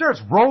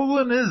starts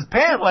rolling his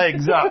pant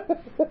legs up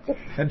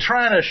and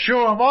trying to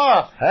show them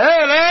off.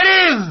 "Hey,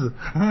 ladies,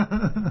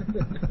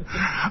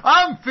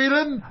 I'm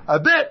feeling a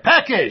bit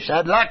peckish.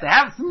 I'd like to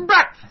have some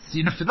breakfast.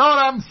 You know what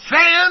I'm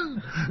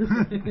saying?"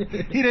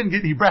 He didn't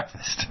get any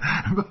breakfast,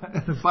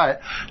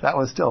 but that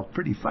was still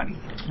pretty funny.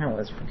 That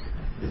was funny.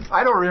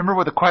 I don't remember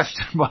what the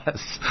question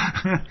was.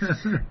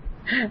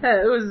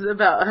 It was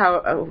about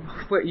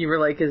what you were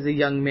like as a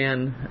young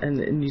man,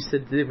 and you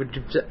said they would.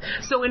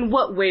 So, in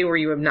what way were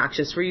you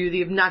obnoxious? Were you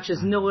the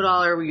obnoxious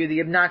know-it-all, or were you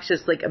the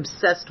obnoxious,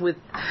 obsessed with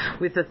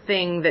a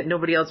thing that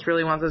nobody else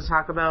really wants to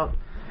talk about?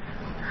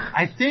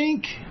 I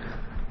think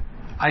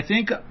I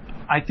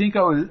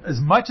was, as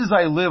much as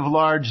I live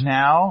large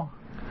now,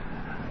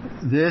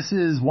 this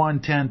is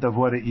 1/10 of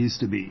what it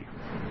used to be.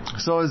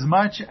 So as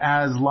much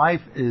as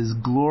life is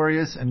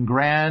glorious and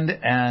grand,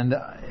 and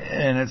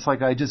it's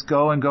like I just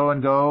go and go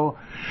and go,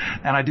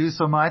 and I do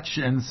so much,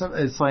 and so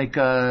it's like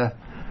I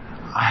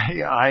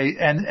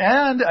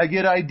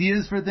get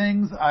ideas for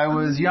things. I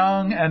was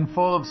young and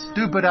full of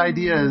stupid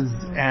ideas,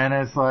 and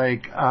it's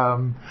like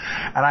and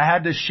I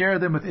had to share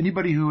them with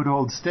anybody who would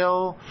hold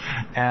still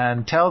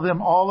and tell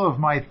them all of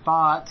my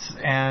thoughts,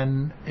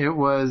 and it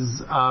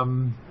was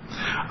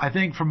I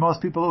think for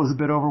most people it was a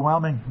bit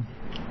overwhelming.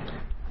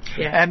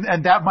 Yeah.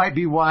 And that might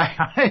be why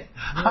I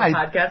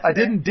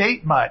didn't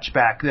date much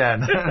back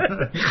then.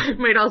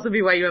 Might also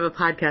be why you have a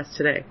podcast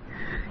today.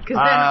 Because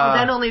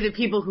then only the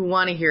people who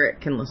want to hear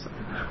it can listen.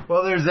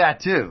 Well, there's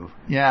that too.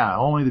 Yeah,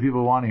 only the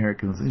people who want to hear it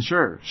can listen.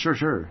 Sure.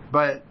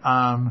 But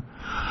I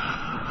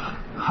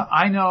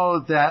know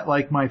that,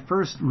 like, my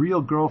first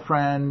real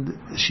girlfriend,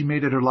 she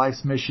made it her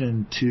life's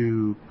mission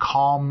to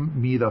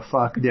calm me the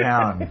fuck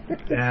down.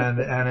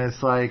 and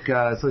it's like,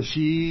 so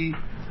she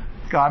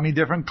got me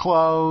different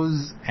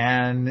clothes,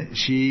 and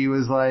she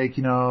was like,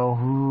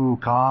 ooh,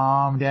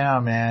 calm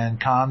down, man,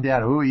 calm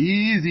down. Ooh,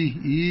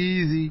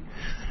 easy.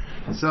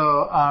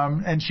 So,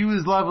 and she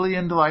was lovely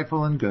and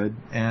delightful and good,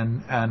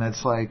 and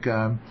it's like,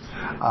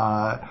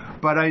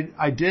 but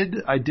I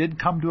did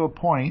come to a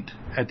point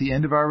at the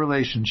end of our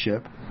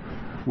relationship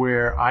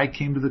where I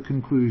came to the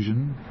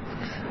conclusion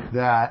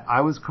that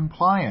I was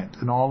compliant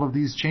in all of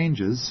these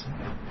changes,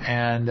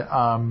 and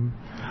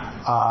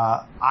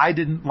I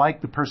didn't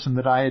like the person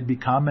that I had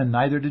become, and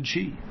neither did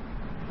she.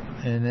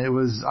 And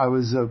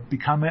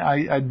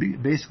I'd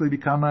basically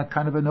become a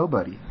kind of a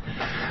nobody.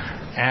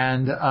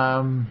 And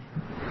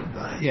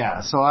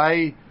so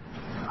I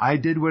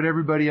did what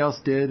everybody else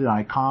did, and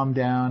I calmed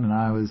down,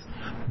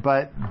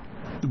 but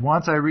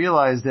once I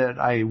realized it,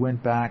 I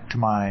went back to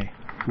my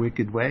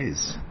wicked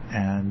ways.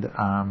 And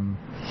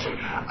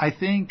I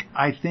think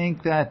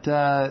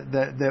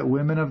that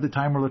women of the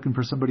time were looking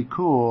for somebody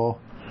cool,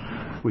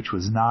 which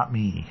was not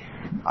me.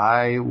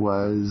 I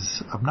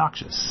was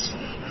obnoxious,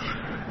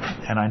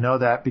 and I know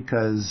that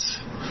because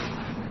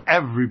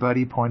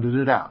everybody pointed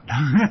it out.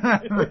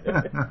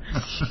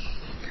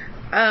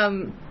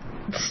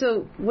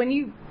 So when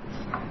you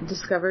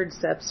discovered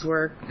Sepp's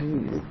work,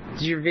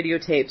 your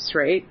videotapes,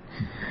 right?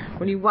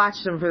 When you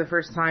watched them for the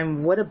first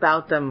time, what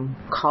about them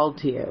called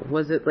to you?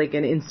 Was it like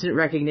an instant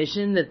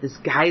recognition that this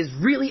guy's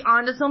really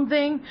onto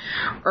something?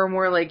 Or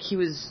more like he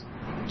was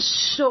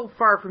so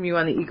far from you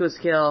on the eco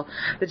scale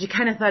that you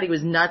kind of thought he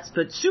was nuts,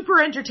 but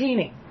super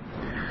entertaining?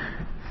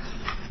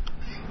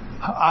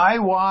 I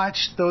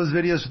watched those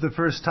videos for the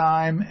first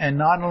time, and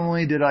not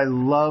only did I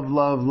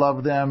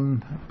love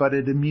them, but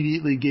it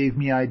immediately gave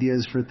me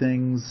ideas for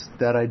things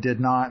that I did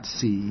not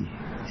see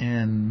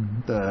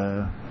in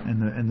the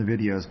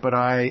videos. But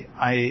I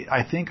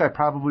think I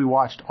probably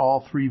watched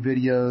all 3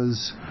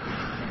 videos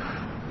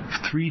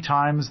 3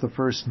 times the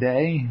first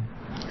day,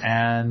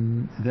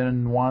 and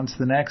then once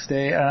the next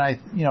day. And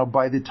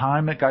by the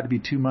time it got to be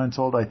 2 months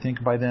old, I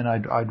think by then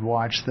I'd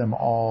watched them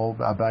all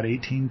about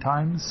 18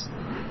 times.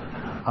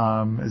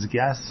 As a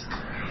guess,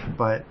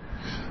 but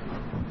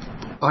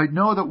I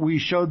know that we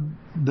showed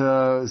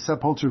the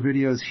Sepultura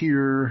videos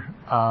here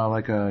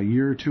like a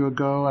year or 2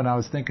 ago, and I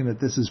was thinking that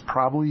this is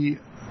probably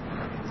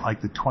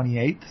like the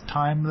 28th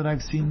time that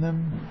I've seen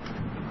them,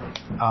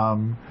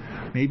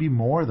 maybe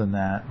more than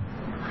that.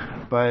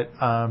 But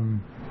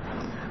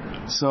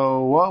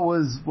so what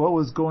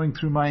was going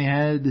through my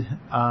head?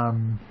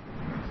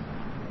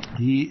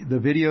 The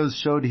videos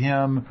showed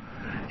him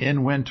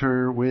in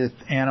winter with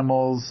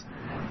animals,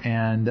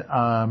 and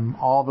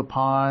all the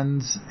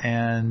ponds,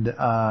 and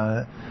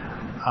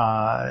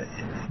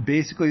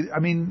basically,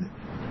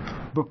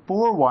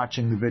 before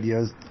watching the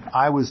videos,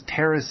 I was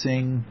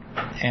terracing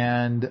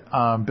and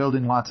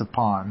building lots of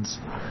ponds,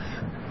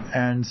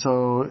 and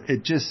so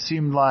it just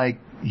seemed like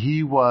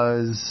he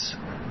was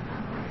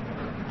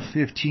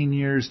 15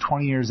 years,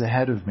 20 years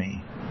ahead of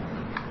me,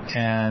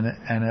 and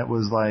it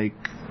was like,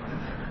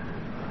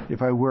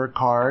 if I work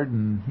hard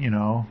and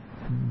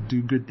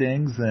do good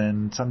things,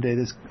 then someday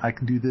I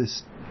can do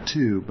this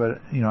too.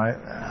 But I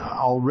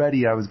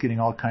was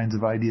getting all kinds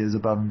of ideas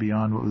above and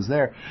beyond what was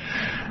there.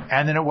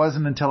 And then it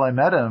wasn't until I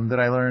met him that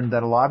I learned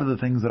that a lot of the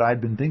things that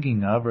I'd been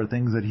thinking of are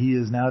things that he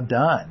has now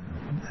done.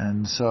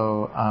 And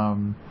so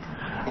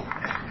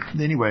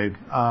anyway,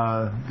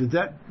 does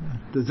that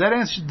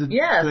answer?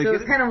 Yeah, so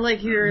it's kind of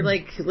like you're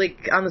like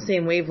on the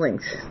same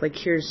wavelength. Like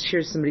here's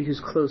somebody who's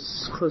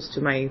close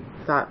to my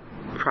thought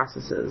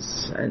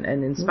processes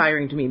and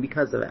inspiring to me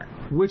because of it.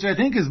 Which I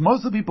think is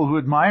most of the people who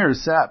admire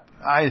Sepp,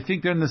 I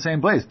think they're in the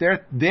same place.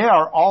 They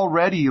are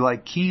already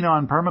like keen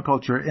on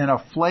permaculture in a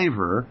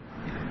flavor,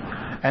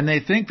 and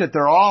they think that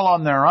they're all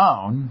on their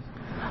own,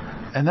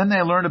 and then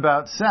they learn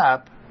about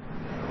Sepp,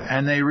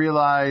 and they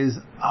realize,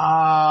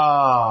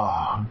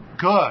 oh,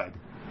 good.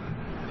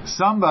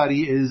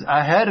 Somebody is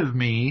ahead of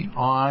me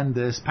on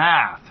this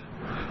path.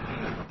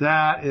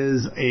 That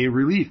is a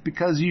relief,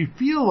 because you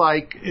feel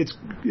like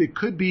it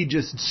could be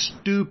just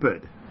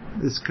stupid.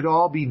 This could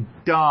all be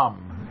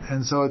dumb.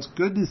 And so it's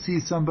good to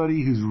see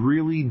somebody who's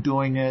really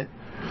doing it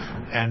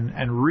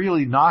and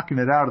really knocking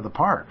it out of the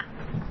park.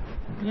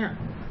 Yeah.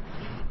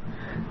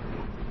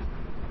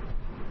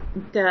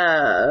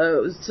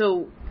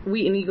 So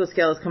Wheaton Eco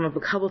Scale has come up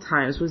a couple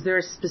times. Was there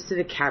a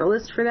specific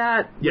catalyst for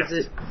that? Yes.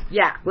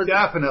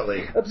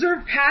 Definitely.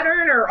 Observed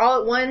pattern, or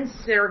all at once,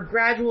 or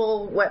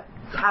gradual? What?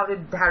 How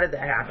did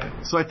that happen?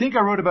 So I think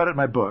I wrote about it in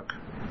my book,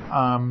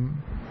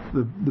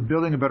 the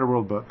Building a Better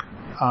World book.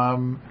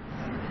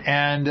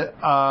 And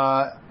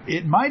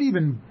it might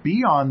even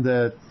be on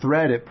the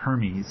thread at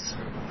Permies.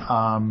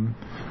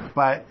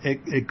 But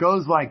it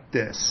goes like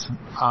this.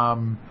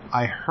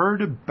 I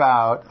heard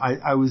about,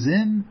 I was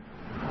in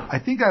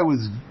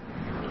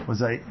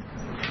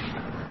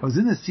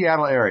the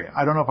Seattle area.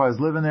 I don't know if I was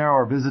living there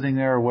or visiting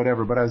there or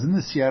whatever, but I was in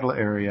the Seattle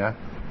area,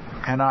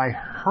 and I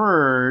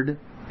heard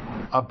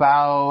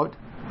about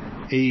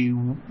a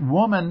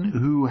woman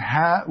who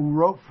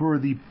wrote for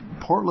the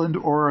Portland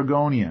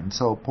Oregonian,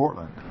 so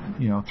Portland,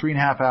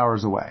 3.5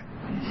 hours away.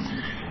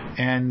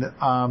 And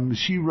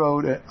she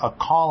wrote a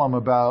column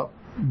about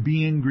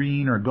being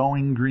green or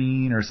going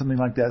green or something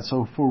like that.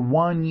 So for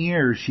 1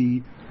 year,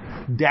 she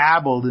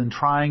dabbled in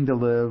trying to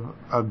live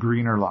a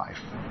greener life.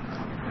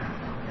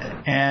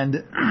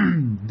 And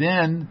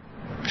then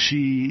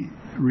she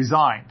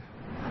resigned.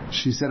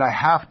 She said, I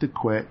have to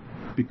quit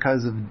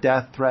because of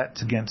death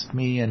threats against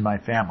me and my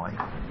family.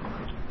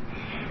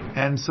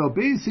 And so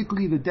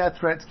basically the death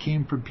threats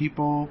came from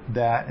people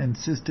that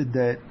insisted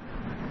that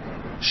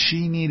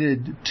she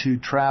needed to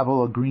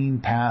travel a green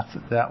path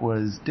that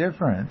was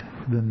different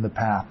than the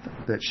path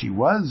that she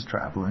was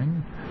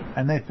traveling.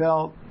 And they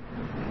felt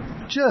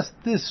just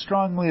this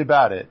strongly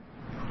about it.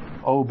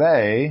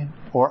 Obey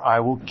or I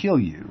will kill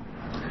you.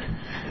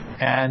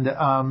 And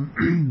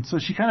so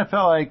she kind of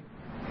felt like,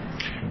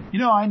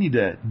 I need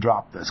to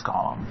drop this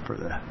column for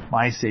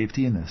my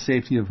safety and the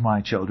safety of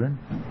my children.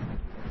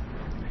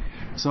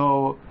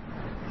 So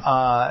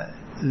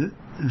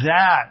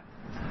that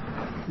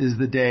is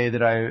the day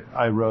that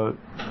I wrote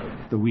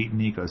the Wheaton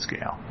Eco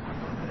Scale,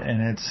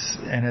 and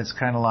it's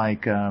kind of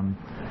like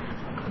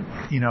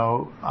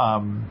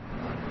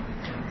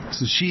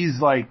so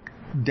she's like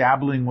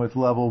dabbling with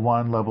level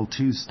 1, level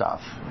 2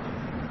 stuff,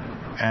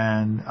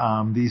 and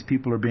these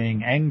people are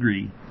being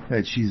angry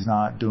that she's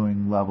not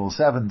doing level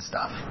 7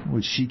 stuff,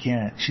 which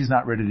she's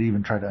not ready to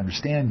even try to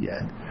understand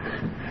yet.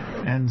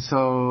 And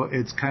so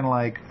it's kind of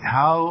like,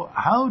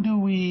 how do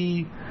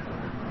we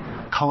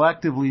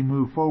collectively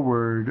move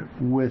forward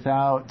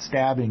without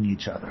stabbing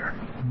each other?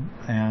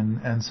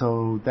 And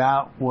so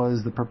that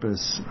was the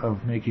purpose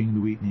of making the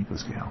Wheaton Eco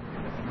Scale.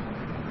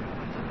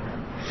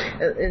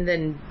 And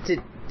then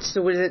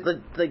was it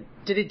like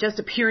did it just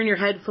appear in your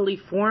head fully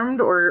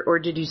formed, or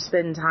did you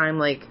spend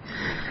time I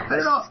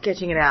don't know,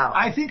 sketching it out?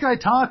 I think I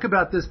talk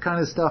about this kind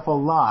of stuff a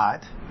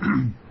lot.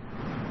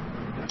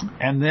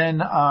 And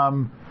then I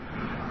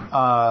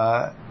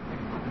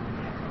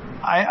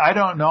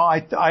don't know.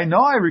 I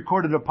know I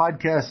recorded a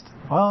podcast.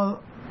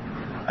 Well,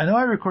 I know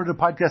I recorded a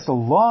podcast a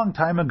long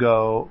time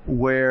ago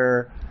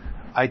where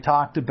I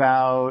talked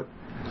about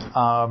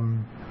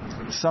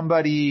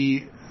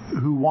somebody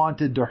who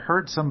wanted to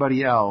hurt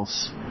somebody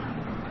else,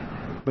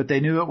 but they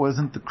knew it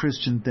wasn't the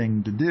Christian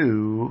thing to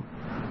do,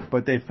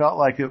 but they felt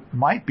like it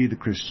might be the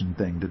Christian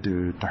thing to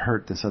do to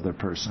hurt this other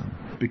person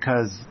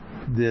because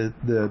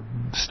the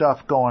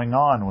stuff going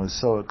on was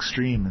so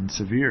extreme and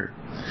severe.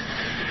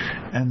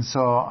 And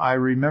so I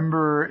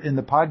remember in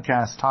the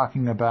podcast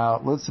talking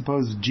about, let's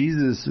suppose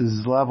Jesus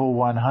is level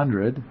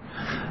 100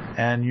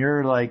 and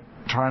you're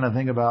trying to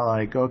think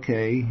about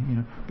okay,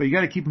 but you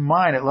got to keep in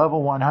mind at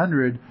level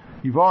 100,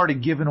 you've already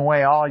given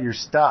away all your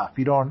stuff.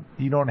 You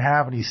don't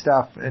have any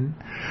stuff, and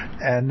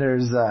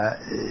there's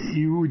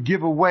you would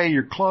give away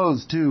your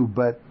clothes too,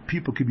 but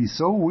people could be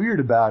so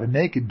weird about a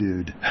naked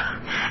dude,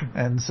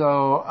 and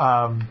so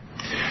and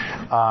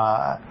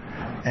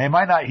they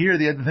might not hear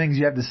the other things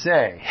you have to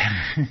say,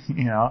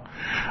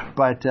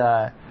 but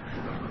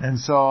and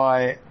so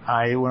I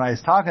when I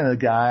was talking to the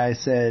guy, I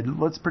said,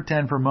 let's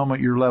pretend for a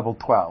moment you're level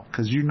 12,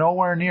 because you're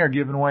nowhere near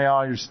giving away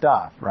all your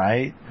stuff,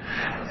 right?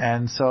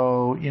 And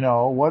so,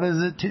 what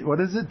does it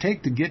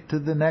take to get to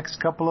the next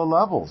couple of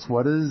levels?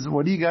 What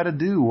do you got to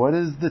do? What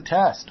is the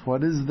test?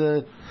 What is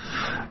the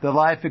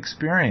life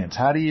experience?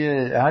 How do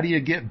you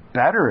get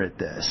better at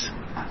this?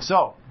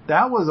 So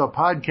that was a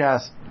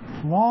podcast.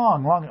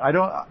 Long.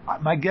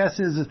 My guess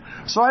is,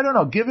 so I don't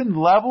know, given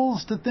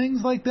levels to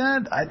things like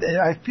that,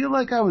 I feel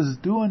like I was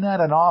doing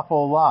that an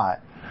awful lot.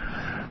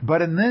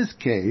 But in this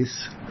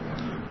case,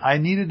 I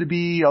needed to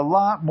be a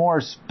lot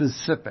more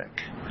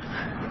specific.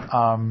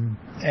 And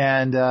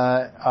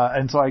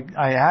so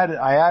I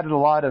added a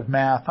lot of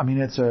math. I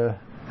mean, it's a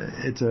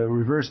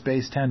reverse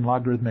base 10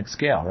 logarithmic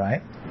scale,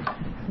 right?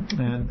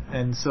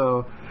 And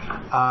so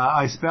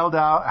I spelled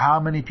out how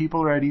many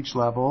people are at each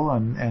level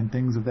and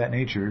things of that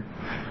nature.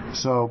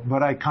 So,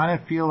 but I kind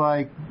of feel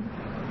like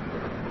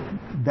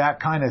that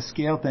kind of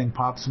scale thing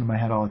pops into my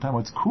head all the time.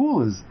 What's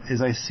cool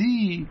is I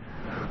see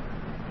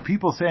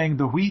people saying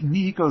the Wheaton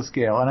Eco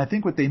Scale, and I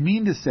think what they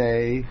mean to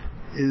say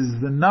is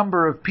the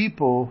number of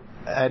people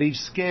at each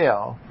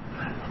scale,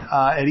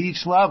 at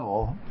each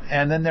level,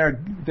 and then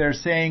they're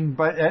saying,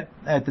 but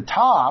at the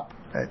top,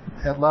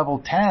 at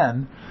level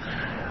 10,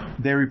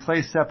 they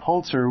replace Sepp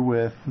Holzer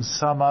with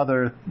some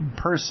other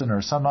person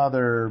or some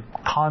other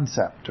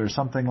concept or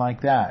something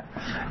like that.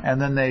 And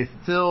then they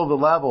fill the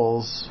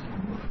levels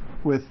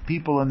with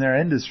people in their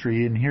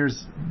industry, and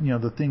here's,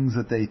 the things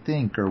that they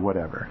think or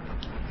whatever.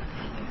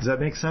 Does that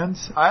make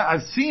sense?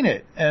 I've seen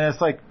it, and it's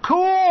like,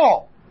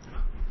 cool!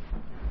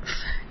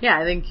 Yeah,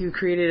 I think you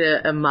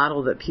created a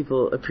model that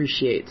people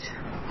appreciate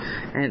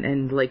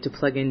and like to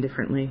plug in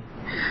differently.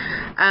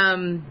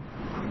 On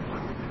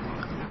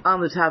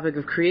the topic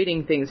of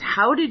creating things,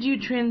 how did you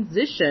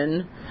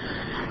transition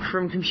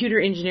from computer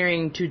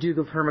engineering to Duke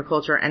of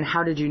Permaculture, and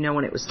how did you know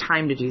when it was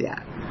time to do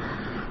that?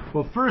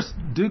 Well, first,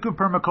 Duke of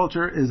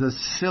Permaculture is a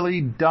silly,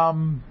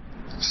 dumb,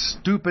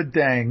 stupid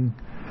thing.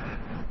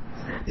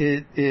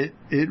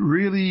 It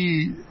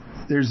really,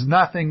 there is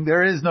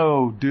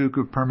no Duke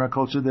of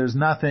Permaculture. There's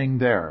nothing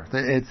there.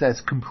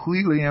 That's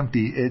completely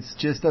empty. It's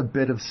just a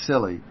bit of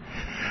silly.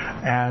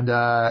 And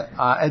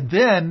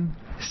then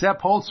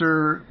Sepp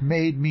Holzer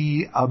made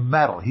me a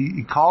medal.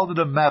 He called it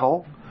a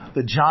medal,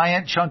 the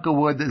giant chunk of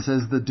wood that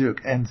says the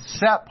Duke. And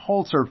Sepp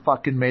Holzer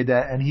fucking made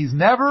that, and he's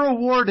never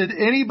awarded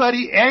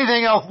anybody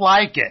anything else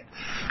like it.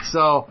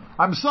 So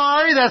I'm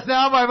sorry, that's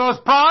now my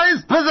most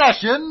prized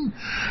possession.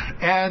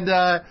 And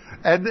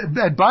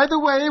by the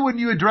way, when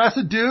you address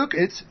a Duke,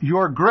 it's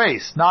Your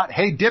Grace, not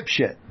Hey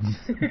Dipshit.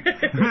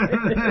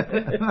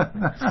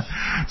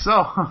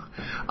 So,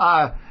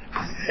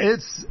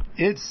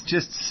 it's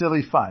just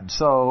silly fun.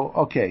 So,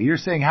 okay, you're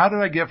saying, how did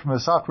I get from a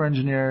software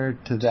engineer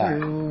to that?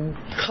 To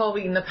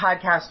Colby, the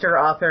podcaster,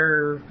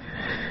 author,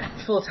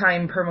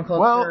 full-time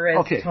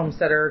permaculturist,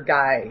 homesteader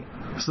guy.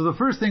 So the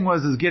first thing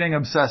is getting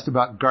obsessed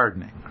about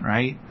gardening,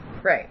 right?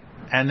 Right.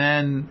 And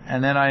then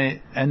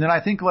I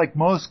think, like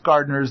most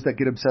gardeners that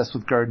get obsessed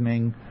with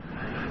gardening,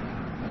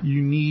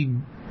 you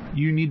need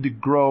to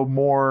grow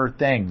more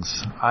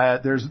things.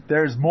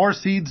 There's more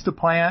seeds to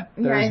plant.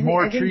 There's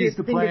more trees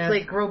to plant. I think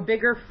it's like grow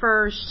bigger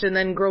first, and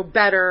then grow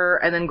better,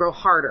 and then grow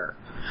harder.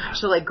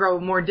 So like grow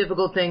more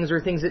difficult things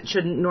or things that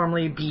shouldn't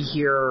normally be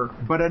here.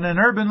 But in an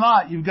urban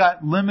lot, you've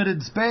got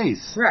limited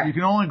space. Right. You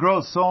can only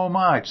grow so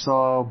much.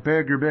 So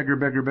bigger, bigger,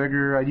 bigger,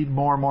 bigger. I need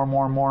more.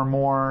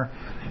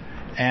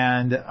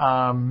 And then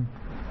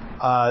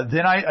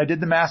I did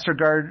the Master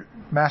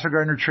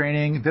Gardener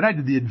training. Then I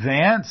did the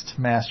Advanced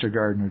Master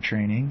Gardener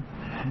training,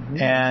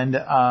 and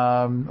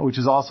which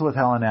is also with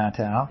Helen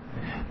Attow.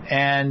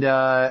 And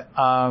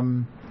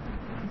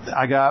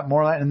I got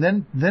more, and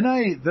then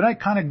I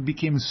kind of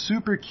became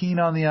super keen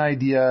on the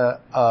idea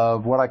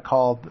of what I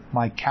called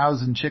my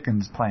cows and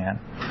chickens plan.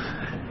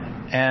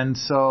 And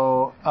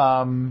so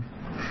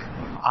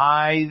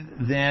I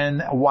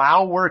then,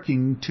 while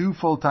working 2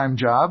 full-time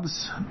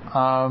jobs,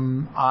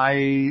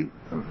 I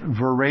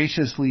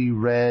voraciously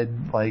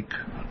read like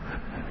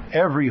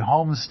every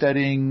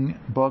homesteading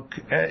book,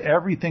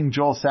 everything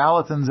Joel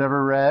Salatin's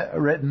ever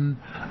written,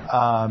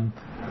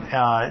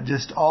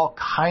 just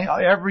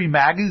every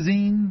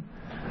magazine,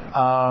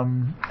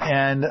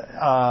 and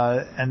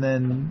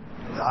then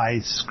I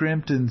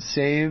scrimped and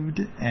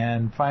saved,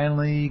 and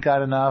finally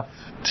got enough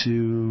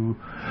to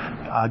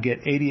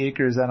get 80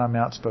 acres out on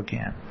Mount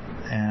Spokane.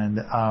 And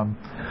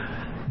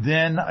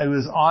then I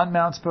was on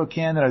Mount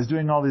Spokane and I was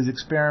doing all these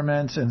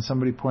experiments, and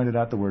somebody pointed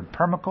out the word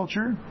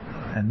permaculture,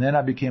 and then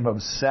I became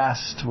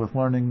obsessed with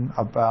learning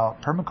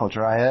about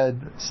permaculture. I had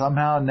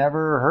somehow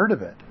never heard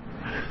of it.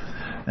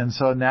 And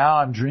so now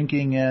I'm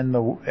drinking in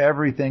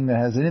everything that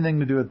has anything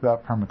to do with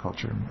about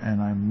permaculture,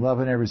 and I'm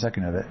loving every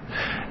second of it.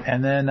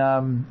 And then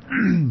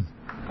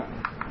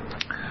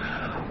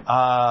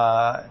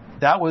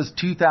that was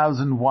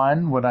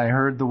 2001 when I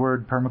heard the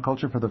word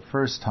permaculture for the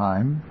first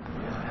time.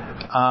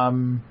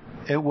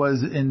 It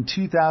was in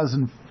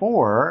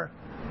 2004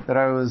 that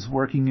I was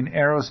working in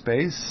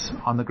aerospace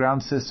on the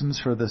ground systems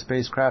for the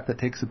spacecraft that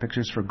takes the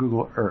pictures for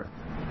Google Earth.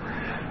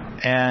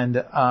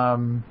 And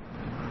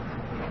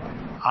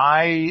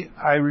I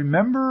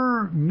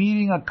remember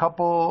meeting a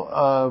couple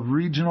of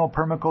regional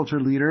permaculture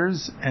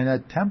leaders and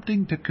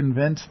attempting to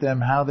convince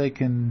them how they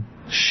can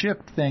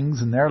shift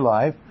things in their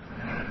life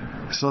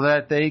so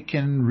that they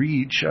can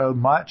reach a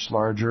much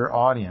larger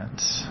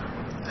audience.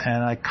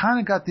 And I kind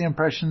of got the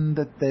impression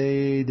that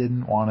they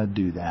didn't want to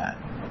do that.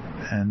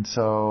 And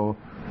so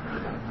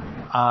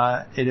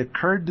it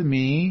occurred to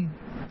me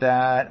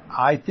that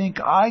I think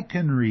I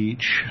can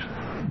reach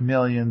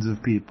millions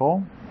of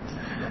people.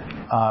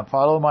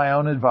 Follow my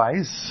own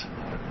advice,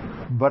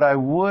 but I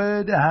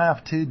would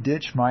have to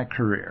ditch my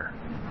career.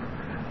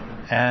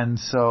 And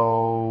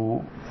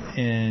so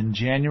in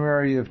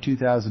January of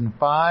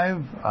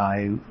 2005,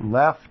 I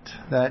left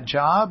that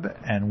job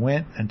and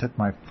went and took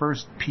my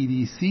first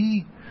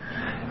PDC.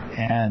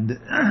 And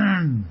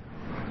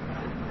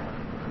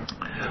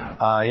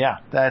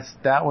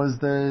that was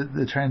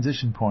the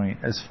transition point.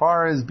 As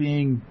far as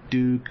being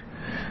Duke,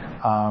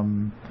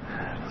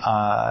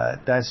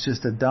 that's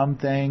just a dumb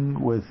thing.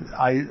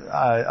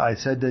 I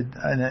said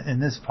that in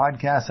this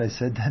podcast, I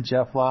said to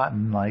Jeff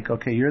Lawton, like,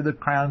 okay, you're the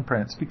crown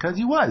prince, because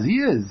he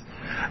is.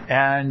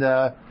 And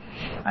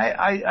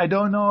I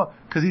don't know,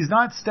 because he's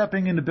not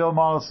stepping into Bill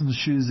Mollison's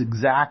shoes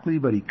exactly,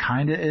 but he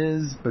kind of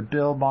is. But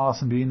Bill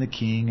Mollison being the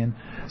king, and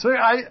so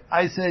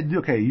I said,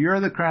 okay,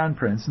 you're the crown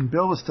prince, and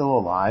Bill was still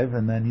alive,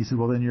 and then he said,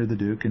 well, then you're the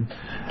Duke, and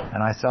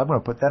I said, I'm going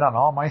to put that on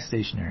all my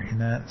stationery,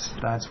 and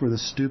that's where the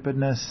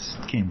stupidness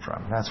came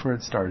from. That's where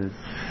it started,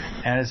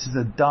 and it's just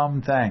a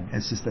dumb thing.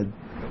 It's just a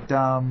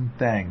dumb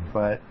thing,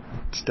 but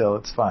still,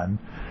 it's fun.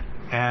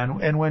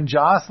 And when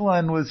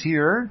Jocelyn was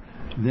here,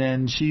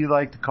 then she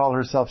liked to call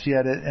herself, she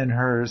had it in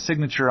her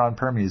signature on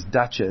Permies,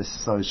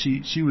 Duchess, so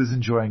she was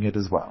enjoying it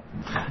as well.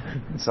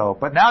 So,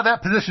 but now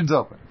that position's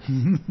open.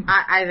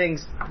 I think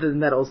the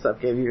metal stuff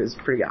gave you is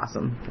pretty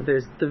awesome.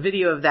 There's the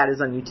video of that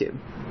is on YouTube.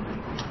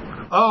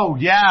 Oh,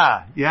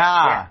 yeah.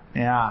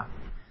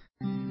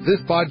 This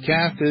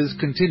podcast is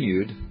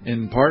continued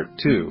in part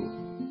 2.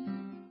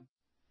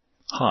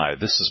 Hi,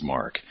 this is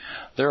Mark.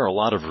 There are a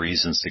lot of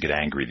reasons to get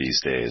angry these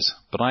days,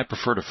 but I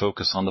prefer to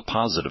focus on the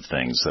positive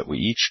things that we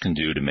each can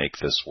do to make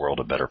this world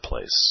a better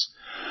place.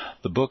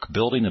 The book,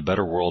 Building a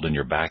Better World in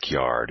Your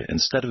Backyard,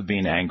 Instead of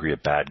Being Angry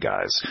at Bad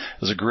Guys,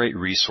 is a great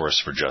resource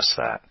for just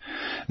that.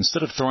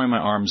 Instead of throwing my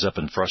arms up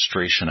in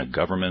frustration at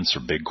governments or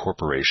big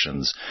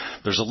corporations,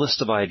 there's a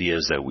list of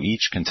ideas that we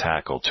each can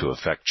tackle to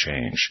affect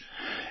change.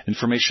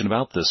 Information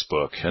about this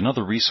book and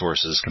other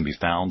resources can be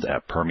found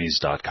at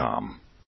Permies.com.